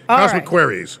to me. Cosmic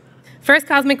Queries. First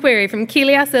cosmic query from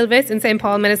Kelia Silvis in St.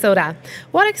 Paul, Minnesota.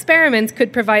 What experiments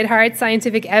could provide hard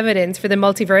scientific evidence for the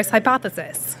multiverse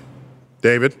hypothesis?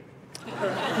 David?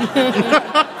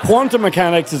 Quantum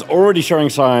mechanics is already showing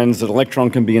signs that an electron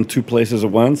can be in two places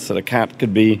at once, that a cat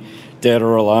could be dead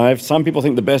or alive. Some people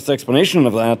think the best explanation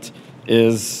of that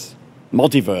is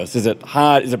multiverse. Is it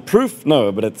hard? Is it proof?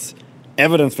 No, but it's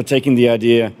evidence for taking the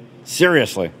idea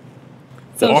seriously.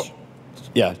 So,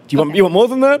 yeah. Do you want more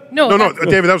than that? No,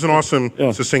 David, that was an awesome,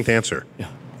 succinct answer. Yeah.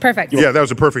 Perfect. Yeah, that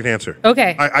was a perfect answer.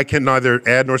 Okay. I can neither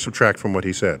add nor subtract from what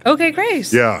he said. Okay,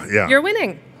 great. Yeah. You're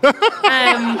winning.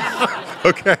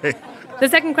 Okay. The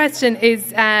second question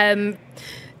is,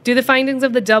 do the findings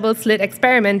of the double slit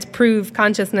experiment prove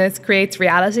consciousness creates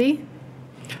reality?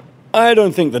 I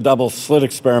don't think the double slit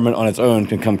experiment on its own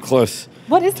can come close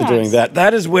to doing that.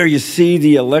 That is where you see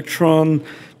the electron.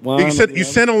 You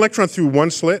send an electron through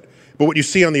one slit, but what you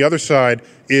see on the other side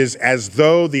is as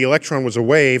though the electron was a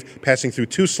wave passing through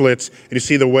two slits, and you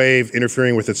see the wave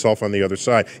interfering with itself on the other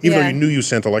side, even though you knew you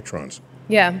sent electrons.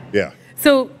 Yeah. Yeah.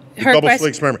 So her double slit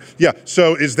experiment. Yeah.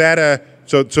 So is that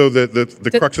so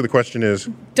the crux of the question is,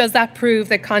 does that prove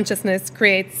that consciousness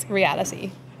creates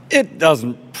reality? It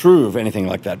doesn't prove anything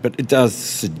like that, but it does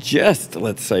suggest,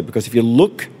 let's say, because if you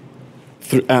look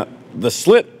through at the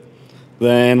slit,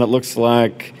 then it looks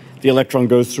like the electron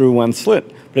goes through one slit.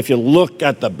 But if you look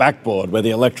at the backboard where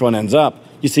the electron ends up,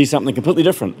 you see something completely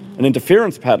different, an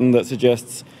interference pattern that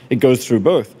suggests it goes through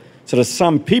both. So to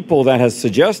some people, that has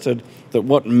suggested that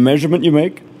what measurement you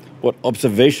make, what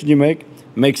observation you make,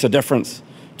 makes a difference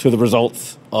to the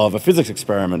results of a physics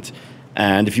experiment.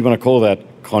 And if you want to call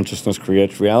that consciousness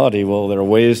creates reality, well, there are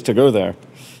ways to go there.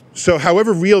 So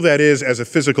however real that is as a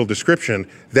physical description,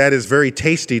 that is very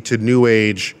tasty to New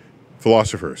Age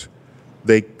philosophers.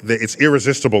 It's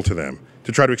irresistible to them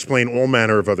to try to explain all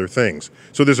manner of other things.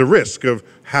 So there's a risk of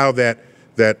how that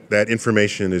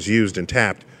information is used and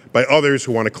tapped by others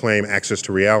who want to claim access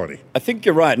to reality. I think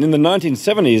you're right. And in the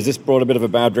 1970s, this brought a bit of a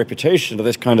bad reputation to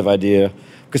this kind of idea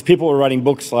because people were writing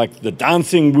books like The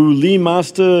Dancing Wu Li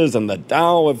Masters and The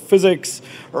Tao of Physics,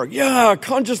 or,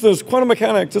 consciousness, quantum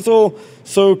mechanics, it's all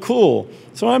so cool.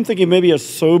 So I'm thinking maybe a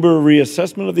sober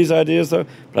reassessment of these ideas, though,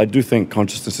 but I do think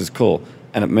consciousness is cool,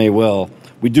 and it may well.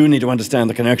 We do need to understand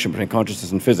the connection between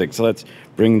consciousness and physics, so let's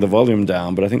bring the volume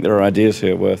down, but I think there are ideas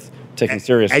here worth taking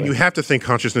seriously. And you have to think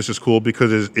consciousness is cool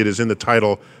because it is in the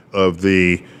title of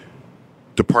the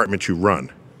department you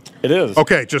run. It is.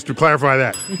 Okay, just to clarify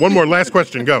that. One more, last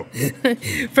question, go.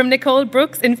 From Nicole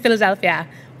Brooks in Philadelphia.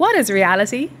 What is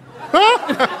reality?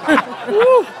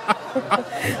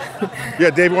 Yeah,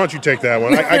 Dave, why don't you take that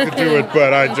one? I could do it,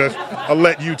 but I'll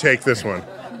let you take this one.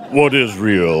 What is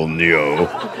real, Neo?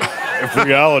 If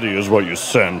reality is what you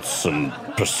sense and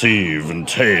perceive and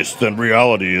taste, then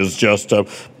reality is just a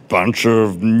bunch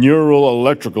of neural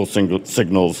electrical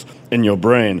signals in your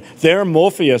brain. There,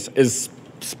 Morpheus is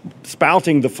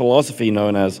spouting the philosophy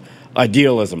known as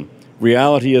idealism.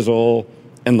 Reality is all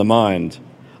in the mind.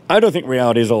 I don't think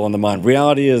reality is all in the mind.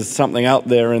 Reality is something out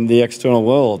there in the external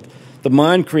world. The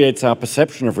mind creates our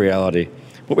perception of reality.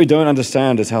 What we don't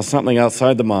understand is how something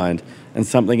outside the mind and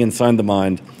something inside the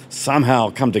mind somehow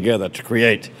come together to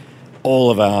create all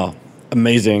of our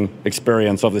amazing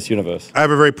experience of this universe. I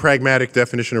have a very pragmatic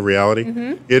definition of reality.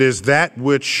 Mm-hmm. It is that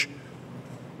which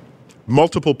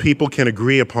multiple people can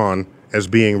agree upon as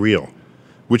being real,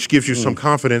 which gives you some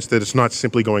confidence that it's not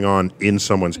simply going on in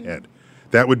someone's head.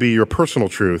 That would be your personal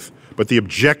truth, but the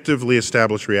objectively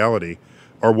established reality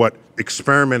are what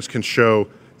experiments can show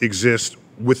exist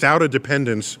without a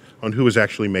dependence on who is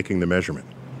actually making the measurement.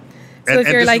 So if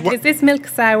you're like, is this milk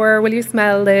sour? Will you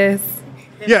smell this?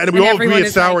 Yeah, and we all agree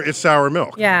it's sour. Like, it's sour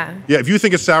milk. Yeah. Yeah. If you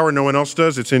think it's sour, no one else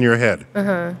does. It's in your head.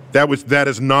 Uh-huh. That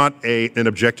is not an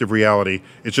objective reality.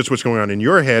 It's just what's going on in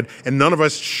your head, and none of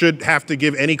us should have to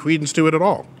give any credence to it at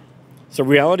all. So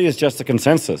reality is just a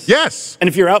consensus. Yes. And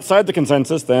if you're outside the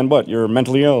consensus, then what? You're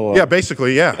mentally ill. Yeah,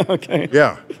 basically. Yeah. Okay.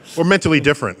 Yeah. Or mentally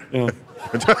different. Yeah.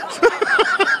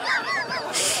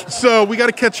 So we got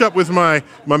to catch up with my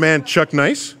man Chuck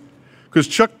Nice. Because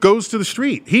Chuck goes to the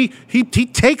street. He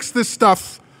takes this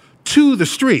stuff to the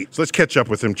street. So let's catch up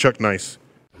with him, Chuck Nice.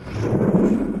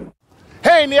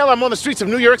 Hey, Neil, I'm on the streets of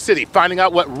New York City finding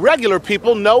out what regular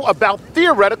people know about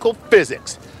theoretical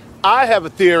physics. I have a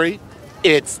theory.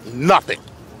 It's nothing.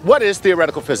 What is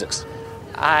theoretical physics?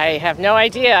 I have no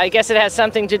idea. I guess it has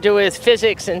something to do with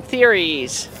physics and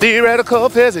theories. Theoretical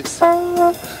physics.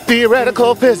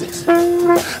 Theoretical physics.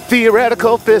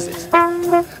 Theoretical physics.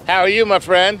 How are you, my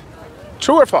friend?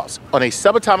 True or false? On a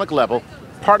subatomic level,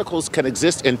 particles can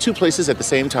exist in two places at the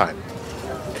same time.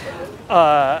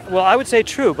 Well, I would say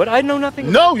true, but I know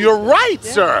nothing. No, you're right,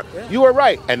 sir. Yeah. You are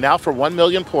right. And now for 1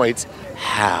 million points,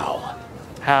 how?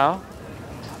 How?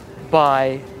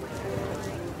 By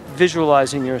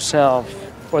visualizing yourself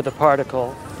or the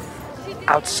particle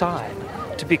outside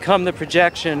to become the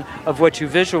projection of what you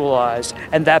visualized,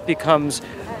 and that becomes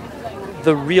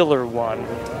the realer one.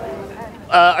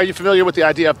 Are you familiar with the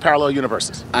idea of parallel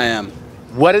universes? I am.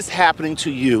 What is happening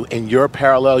to you in your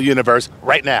parallel universe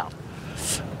right now?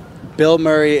 Bill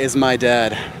Murray is my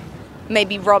dad.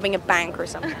 Maybe robbing a bank or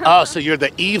something. Oh, so you're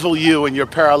the evil you in your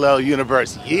parallel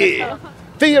universe. Yeah.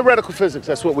 Theoretical physics,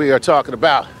 that's what we are talking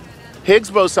about.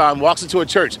 Higgs boson walks into a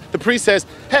church. The priest says,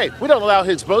 hey, we don't allow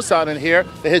Higgs boson in here.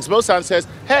 The Higgs boson says,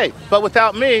 hey, but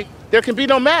without me, there can be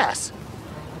no mass.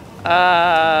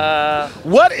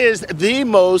 What is the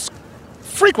most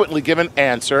frequently given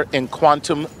answer in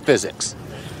quantum physics?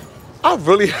 I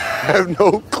really have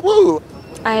no clue.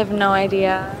 I have no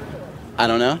idea. I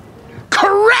don't know.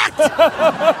 Correct!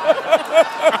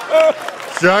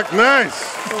 Chuck Nice.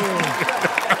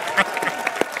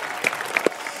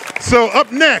 So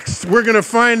up next, we're going to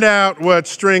find out what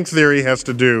string theory has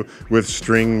to do with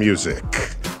string music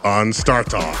on Star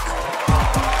Talk.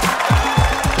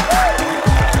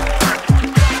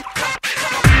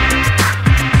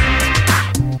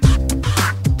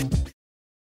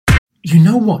 You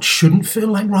know what shouldn't feel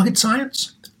like rocket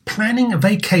science? Planning a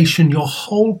vacation your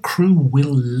whole crew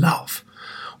will love.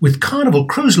 With Carnival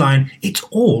Cruise Line, it's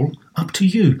all up to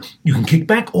you. You can kick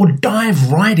back or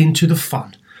dive right into the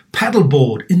fun.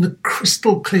 Paddleboard in the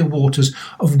crystal clear waters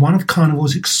of one of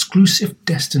Carnival's exclusive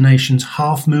destinations,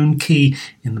 Half Moon Cay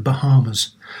in the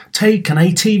Bahamas. Take an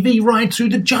ATV ride through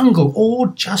the jungle or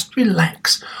just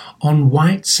relax on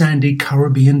white sandy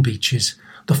Caribbean beaches.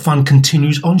 The fun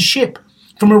continues on ship.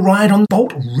 From a ride on the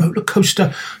Bolt roller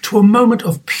coaster to a moment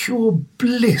of pure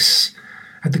bliss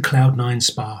at the Cloud9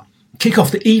 Spa. Kick off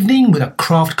the evening with a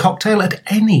craft cocktail at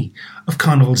any of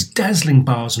Carnival's dazzling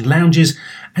bars and lounges,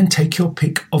 and take your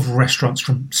pick of restaurants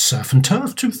from surf and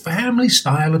turf to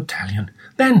family-style Italian.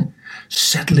 Then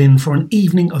settle in for an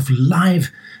evening of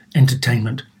live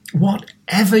entertainment.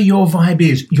 Whatever your vibe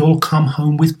is, you'll come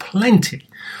home with plenty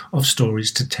of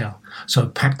stories to tell. So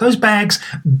pack those bags,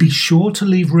 be sure to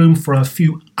leave room for a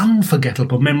few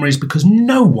unforgettable memories, because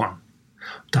no one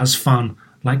does fun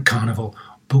like Carnival.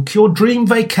 Book your dream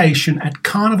vacation at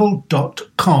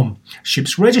carnival.com.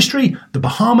 Ships registry, the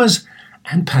Bahamas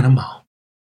and Panama.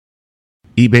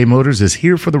 eBay Motors is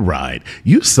here for the ride.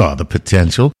 You saw the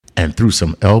potential, And through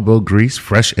some elbow grease,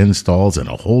 fresh installs, and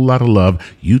a whole lot of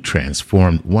love, you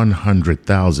transformed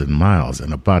 100,000 miles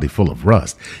and a body full of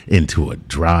rust into a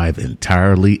drive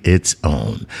entirely its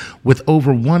own. With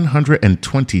over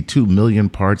 122 million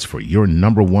parts for your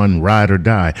number one ride or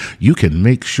die, you can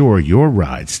make sure your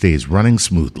ride stays running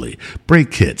smoothly.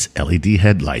 Brake kits, LED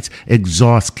headlights,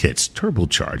 exhaust kits,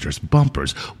 turbochargers,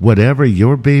 bumpers, whatever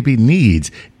your baby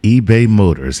needs, eBay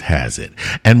Motors has it.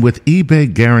 And with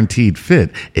eBay Guaranteed Fit,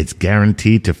 it's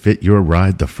guaranteed to fit your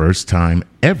ride the first time,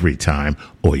 every time,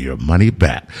 or your money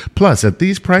back. Plus, at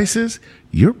these prices,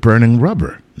 you're burning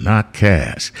rubber, not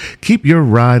cash. Keep your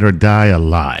ride or die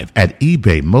alive at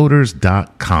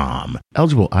ebaymotors.com.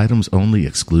 Eligible items only.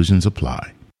 Exclusions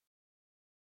apply.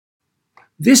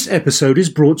 This episode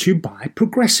is brought to you by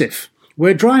Progressive,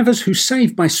 where drivers who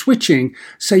save by switching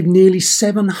save nearly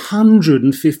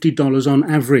 $750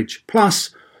 on average.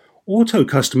 Plus, auto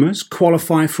customers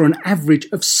qualify for an average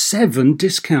of 7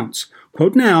 discounts.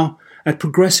 Quote now at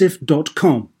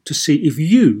progressive.com to see if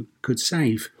you could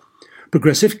save.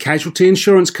 Progressive Casualty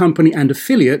Insurance Company and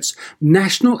affiliates,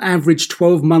 national average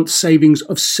 12-month savings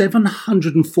of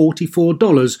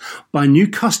 $744 by new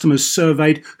customers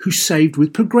surveyed who saved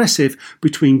with Progressive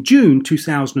between June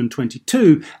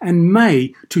 2022 and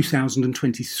May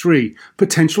 2023.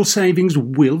 Potential savings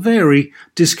will vary.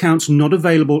 Discounts not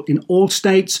available in all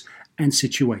states and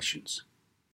situations.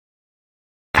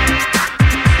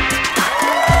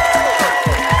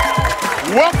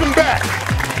 Welcome back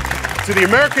to the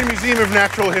American Museum of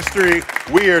Natural History.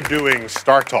 We are doing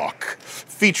Star Talk,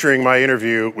 featuring my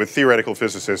interview with theoretical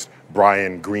physicist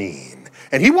Brian Greene.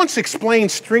 And he once explained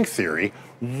string theory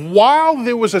while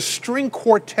there was a string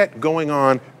quartet going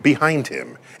on behind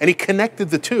him. And he connected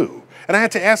the two. And I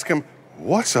had to ask him,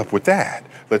 what's up with that?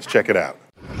 Let's check it out.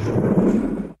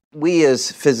 We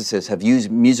as physicists have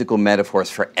used musical metaphors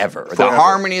forever. The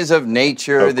harmonies of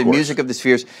nature, the music of the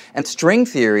spheres. And string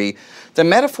theory, the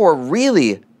metaphor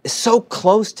really is so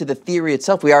close to the theory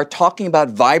itself. We are talking about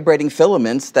vibrating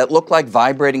filaments that look like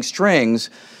vibrating strings.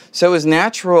 So it's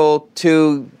natural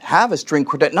to have a string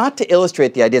quartet, not to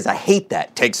illustrate the ideas. I hate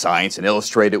that. Take science and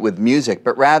illustrate it with music,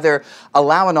 but rather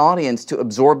allow an audience to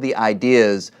absorb the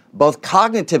ideas, both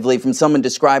cognitively from someone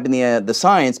describing the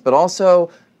science, but also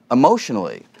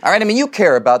emotionally. All right, I mean, you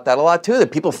care about that a lot too,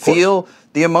 that people feel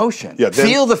the emotion,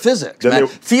 feel the physics,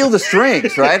 feel the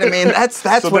strings, right? I mean, that's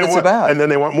what it's about. And then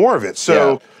they want more of it.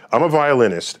 So I'm a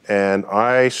violinist, and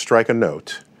I strike a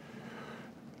note,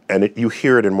 and you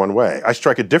hear it in one way. I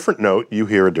strike a different note, you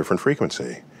hear a different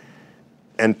frequency.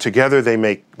 And together they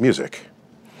make music.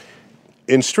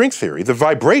 In string theory, the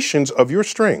vibrations of your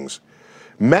strings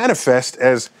manifest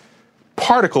as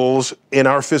particles in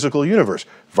our physical universe.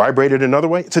 Vibrated another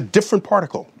way, it's a different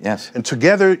particle. Yes. And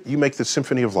together you make the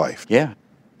symphony of life. Yeah.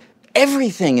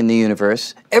 Everything in the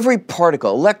universe, every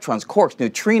particle, electrons, quarks,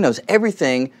 neutrinos,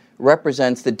 everything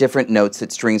represents the different notes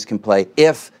that strings can play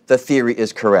if the theory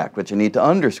is correct, which I need to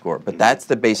underscore. But that's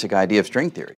the basic idea of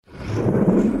string theory.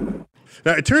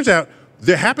 Now, it turns out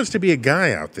there happens to be a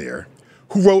guy out there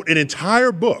who wrote an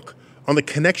entire book on the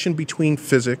connection between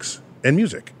physics and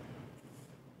music.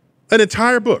 An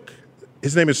entire book.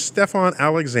 His name is Stefan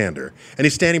Alexander, and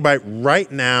he's standing by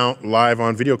right now live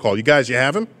on video call. You guys, you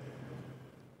have him?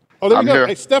 Oh, there you go. Here.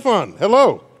 Hey, Stefan,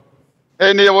 hello.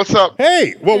 Hey, Neil, what's up?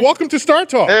 Hey, well, welcome to Star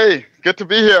Talk. Hey, good to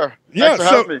be here. Yeah, Thanks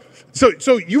for having me.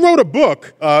 So you wrote a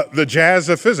book, The Jazz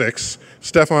of Physics,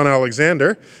 Stefan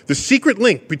Alexander, the secret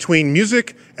link between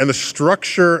music and the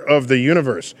structure of the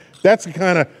universe. That's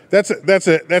a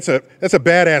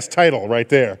badass title right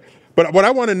there. But what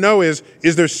I want to know is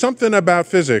there something about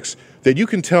physics that you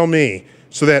can tell me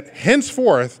so that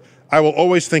henceforth I will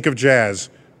always think of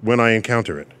jazz when I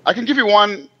encounter it? I can give you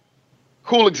one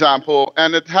cool example,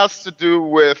 and it has to do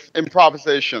with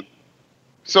improvisation.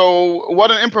 So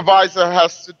what an improviser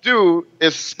has to do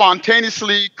is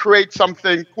spontaneously create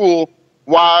something cool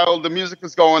while the music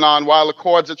is going on, while the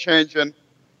chords are changing.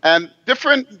 And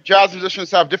different jazz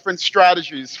musicians have different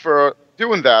strategies for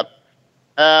doing that.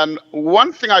 And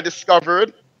one thing I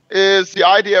discovered is the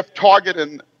idea of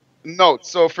targeting notes.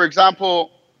 So, for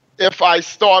example, if I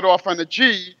start off on a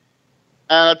G,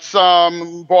 and at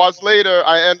some bars later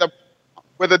I end up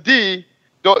with a D,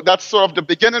 that's sort of the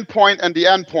beginning point and the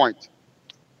end point.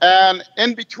 And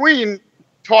in between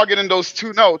targeting those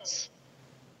two notes,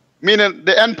 meaning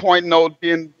the end point note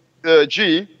being the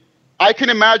G, I can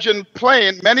imagine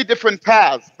playing many different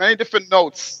paths, many different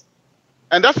notes.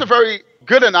 And that's a very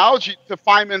good analogy to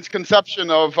Feynman's conception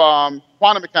of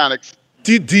quantum mechanics.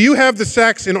 Do you have the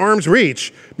sax in arm's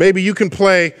reach? Maybe you can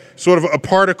play sort of a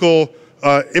particle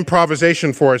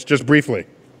improvisation for us just briefly.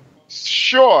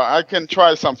 Sure, I can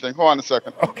try something. Hold on a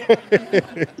second. Okay.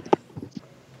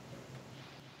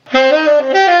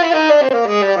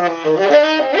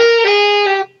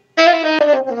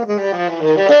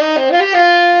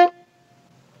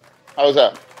 How was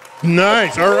that?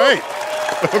 Nice. All right.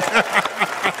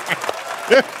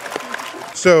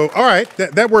 So, all right,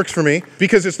 that works for me,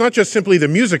 because it's not just simply the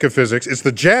music of physics, it's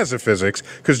the jazz of physics,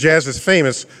 because jazz is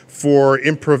famous for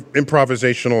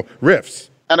improvisational riffs.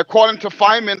 And according to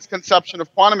Feynman's conception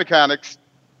of quantum mechanics,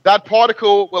 that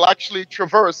particle will actually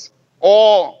traverse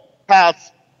all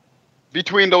paths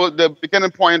between the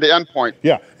beginning point and the end point.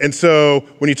 Yeah, and so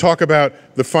when you talk about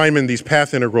the Feynman, these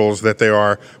path integrals that they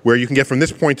are, where you can get from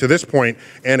this point to this point,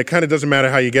 and it kind of doesn't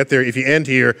matter how you get there. If you end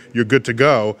here, you're good to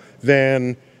go.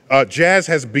 Then jazz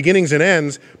has beginnings and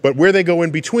ends, but where they go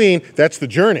in between, that's the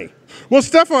journey. Well,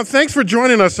 Stefan, thanks for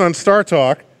joining us on Star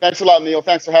Talk. Thanks a lot, Neil.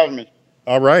 Thanks for having me.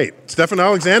 All right, Stefan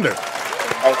Alexander.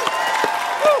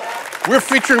 We're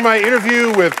featuring my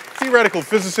interview with theoretical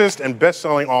physicist and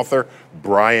best-selling author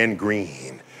Brian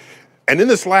Greene. And in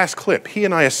this last clip, he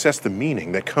and I assess the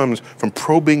meaning that comes from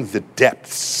probing the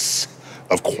depths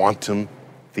of quantum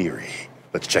theory.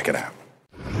 Let's check it out.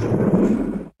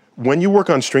 When you work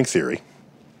on string theory,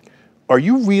 are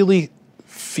you really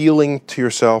feeling to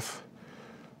yourself,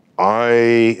 I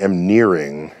am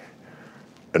nearing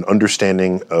an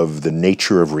understanding of the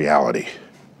nature of reality?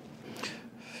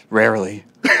 Rarely.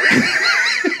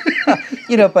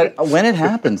 But when it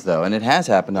happens, though, and it has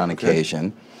happened on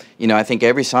occasion, I think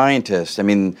every scientist,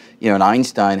 and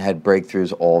Einstein had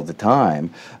breakthroughs all the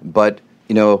time, but,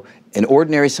 an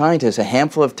ordinary scientist, a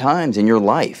handful of times in your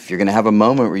life, you're going to have a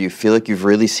moment where you feel like you've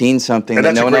really seen something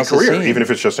that no one else has seen. Even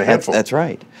if it's just a handful. That's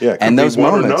right. Yeah, and those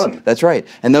moments, that's right.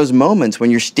 And those moments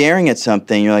when you're staring at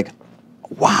something, you're like,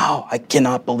 wow, I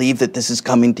cannot believe that this is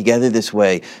coming together this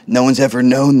way. No one's ever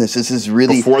known this. This is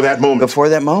really before that moment. Before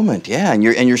that moment, yeah. And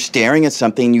you're staring at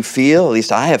something, and you feel, at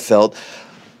least I have felt,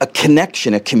 a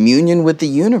connection, a communion with the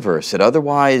universe that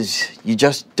otherwise you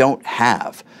just don't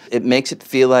have. It makes it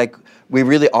feel like we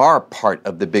really are part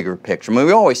of the bigger picture.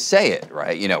 We always say it,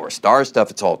 right? We're star stuff,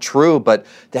 it's all true, but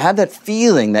to have that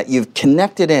feeling that you've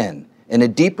connected in a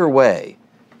deeper way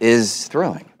is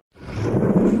thrilling.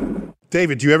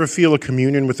 David, do you ever feel a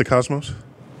communion with the cosmos?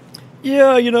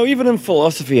 Yeah, even in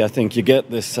philosophy, I think you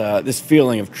get this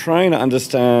feeling of trying to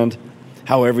understand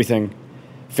how everything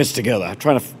fits together.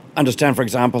 Trying to understand, for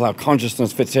example, how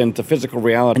consciousness fits into physical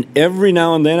reality. And every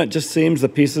now and then, it just seems the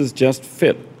pieces just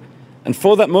fit. And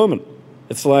for that moment,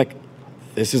 it's like,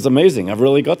 this is amazing. I've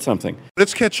really got something.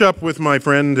 Let's catch up with my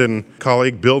friend and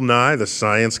colleague, Bill Nye, the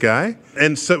science guy,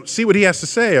 and so see what he has to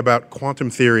say about quantum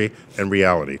theory and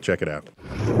reality. Check it out.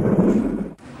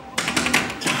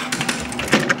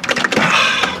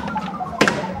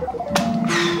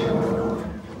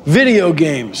 Video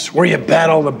games, where you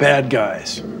battle the bad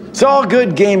guys. It's all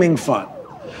good gaming fun.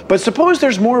 But suppose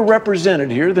there's more represented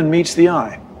here than meets the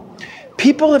eye.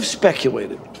 People have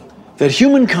speculated that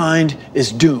humankind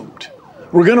is doomed.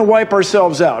 We're going to wipe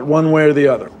ourselves out one way or the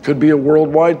other. Could be a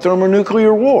worldwide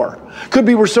thermonuclear war. Could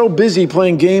be we're so busy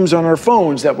playing games on our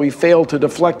phones that we fail to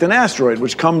deflect an asteroid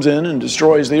which comes in and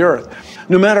destroys the Earth.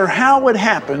 No matter how it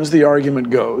happens, the argument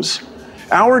goes,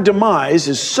 our demise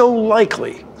is so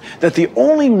likely that the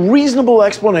only reasonable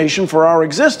explanation for our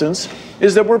existence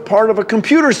is that we're part of a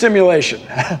computer simulation.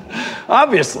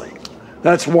 Obviously.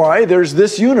 That's why there's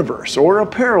this universe, or a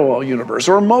parallel universe,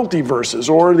 or multiverses,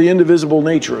 or the indivisible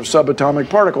nature of subatomic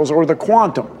particles, or the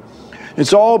quantum.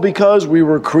 It's all because we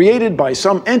were created by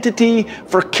some entity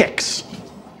for kicks.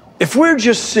 If we're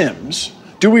just Sims,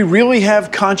 do we really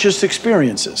have conscious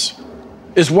experiences?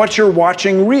 Is what you're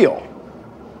watching real?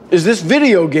 Is this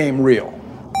video game real?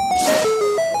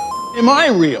 Am I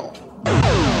real?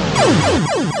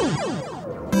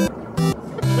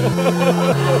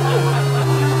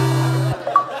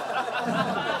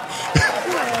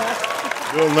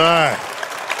 Bill Nye.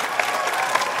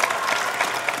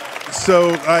 So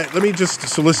let me just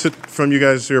solicit from you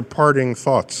guys your parting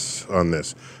thoughts on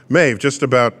this. Maeve, just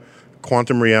about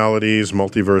quantum realities,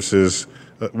 multiverses.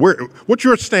 What's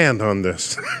your stand on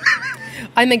this?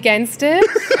 I'm against it.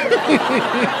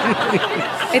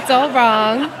 It's all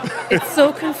wrong. It's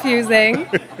so confusing.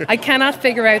 I cannot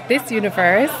figure out this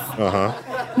universe.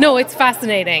 No, it's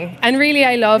fascinating. And really,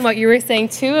 I love what you were saying,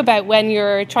 too, about when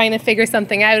you're trying to figure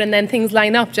something out and then things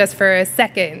line up just for a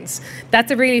second.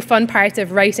 That's a really fun part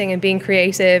of writing and being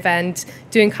creative and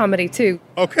doing comedy, too.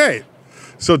 Okay.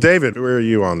 So, David, where are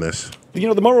you on this?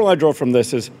 The moral I draw from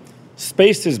this is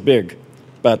space is big,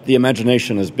 but the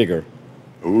imagination is bigger.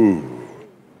 Ooh.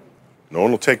 No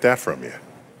one will take that from you.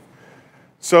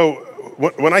 So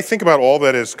when I think about all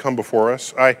that has come before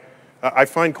us, I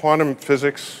find quantum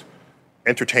physics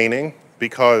entertaining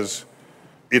because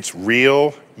it's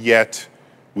real, yet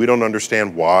we don't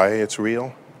understand why it's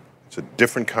real. It's a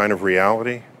different kind of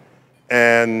reality.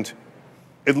 And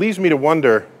it leaves me to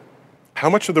wonder, how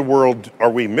much of the world are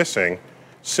we missing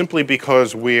simply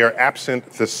because we are absent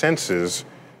the senses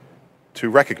to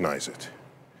recognize it?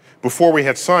 Before we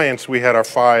had science, we had our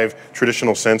 5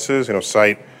 traditional senses,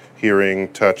 sight,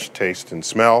 hearing, touch, taste, and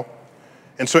smell.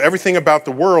 And so everything about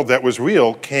the world that was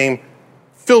real came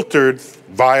filtered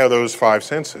via those 5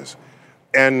 senses.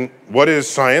 And what is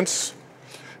science?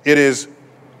 It is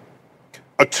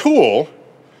a tool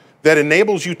that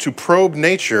enables you to probe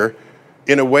nature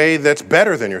in a way that's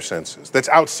better than your senses, that's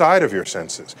outside of your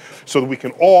senses, so that we can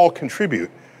all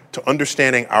contribute to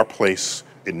understanding our place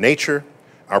in nature,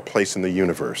 our place in the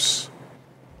universe.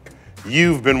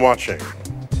 You've been watching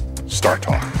Star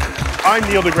Talk. I'm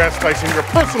Neil deGrasse Tyson, your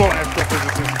personal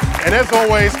astrophysicist, and as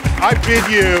always, I bid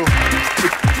you to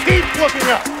keep looking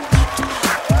up.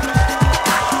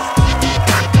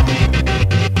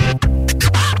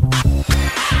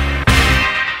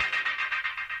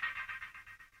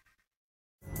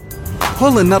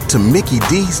 Pulling up to Mickey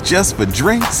D's just for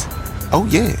drinks? Oh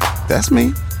yeah, that's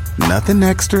me. Nothing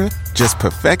extra, just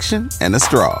perfection and a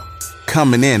straw.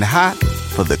 Coming in hot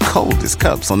for the coldest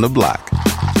cups on the block.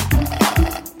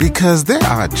 Because there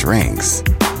are drinks.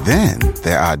 Then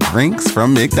there are drinks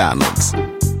from McDonald's.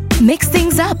 Mix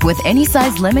things up with any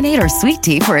size lemonade or sweet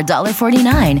tea for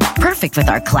 $1.49. Perfect with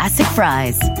our classic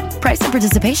fries. Price and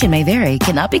participation may vary.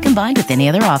 Cannot be combined with any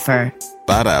other offer.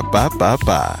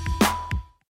 Ba-da-ba-ba-ba.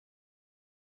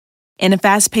 In a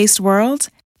fast-paced world,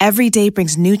 every day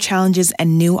brings new challenges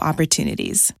and new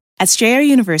opportunities. At Strayer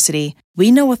University,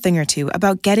 we know a thing or two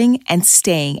about getting and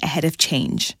staying ahead of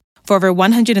change. For over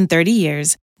 130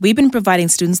 years, we've been providing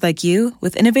students like you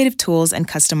with innovative tools and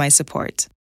customized support,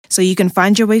 so you can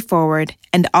find your way forward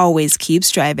and always keep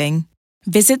striving.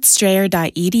 Visit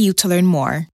strayer.edu to learn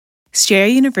more. Strayer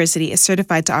University is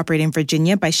certified to operate in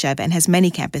Virginia by Chev and has many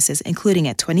campuses, including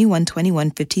at 2121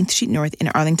 15th Street North in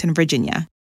Arlington, Virginia.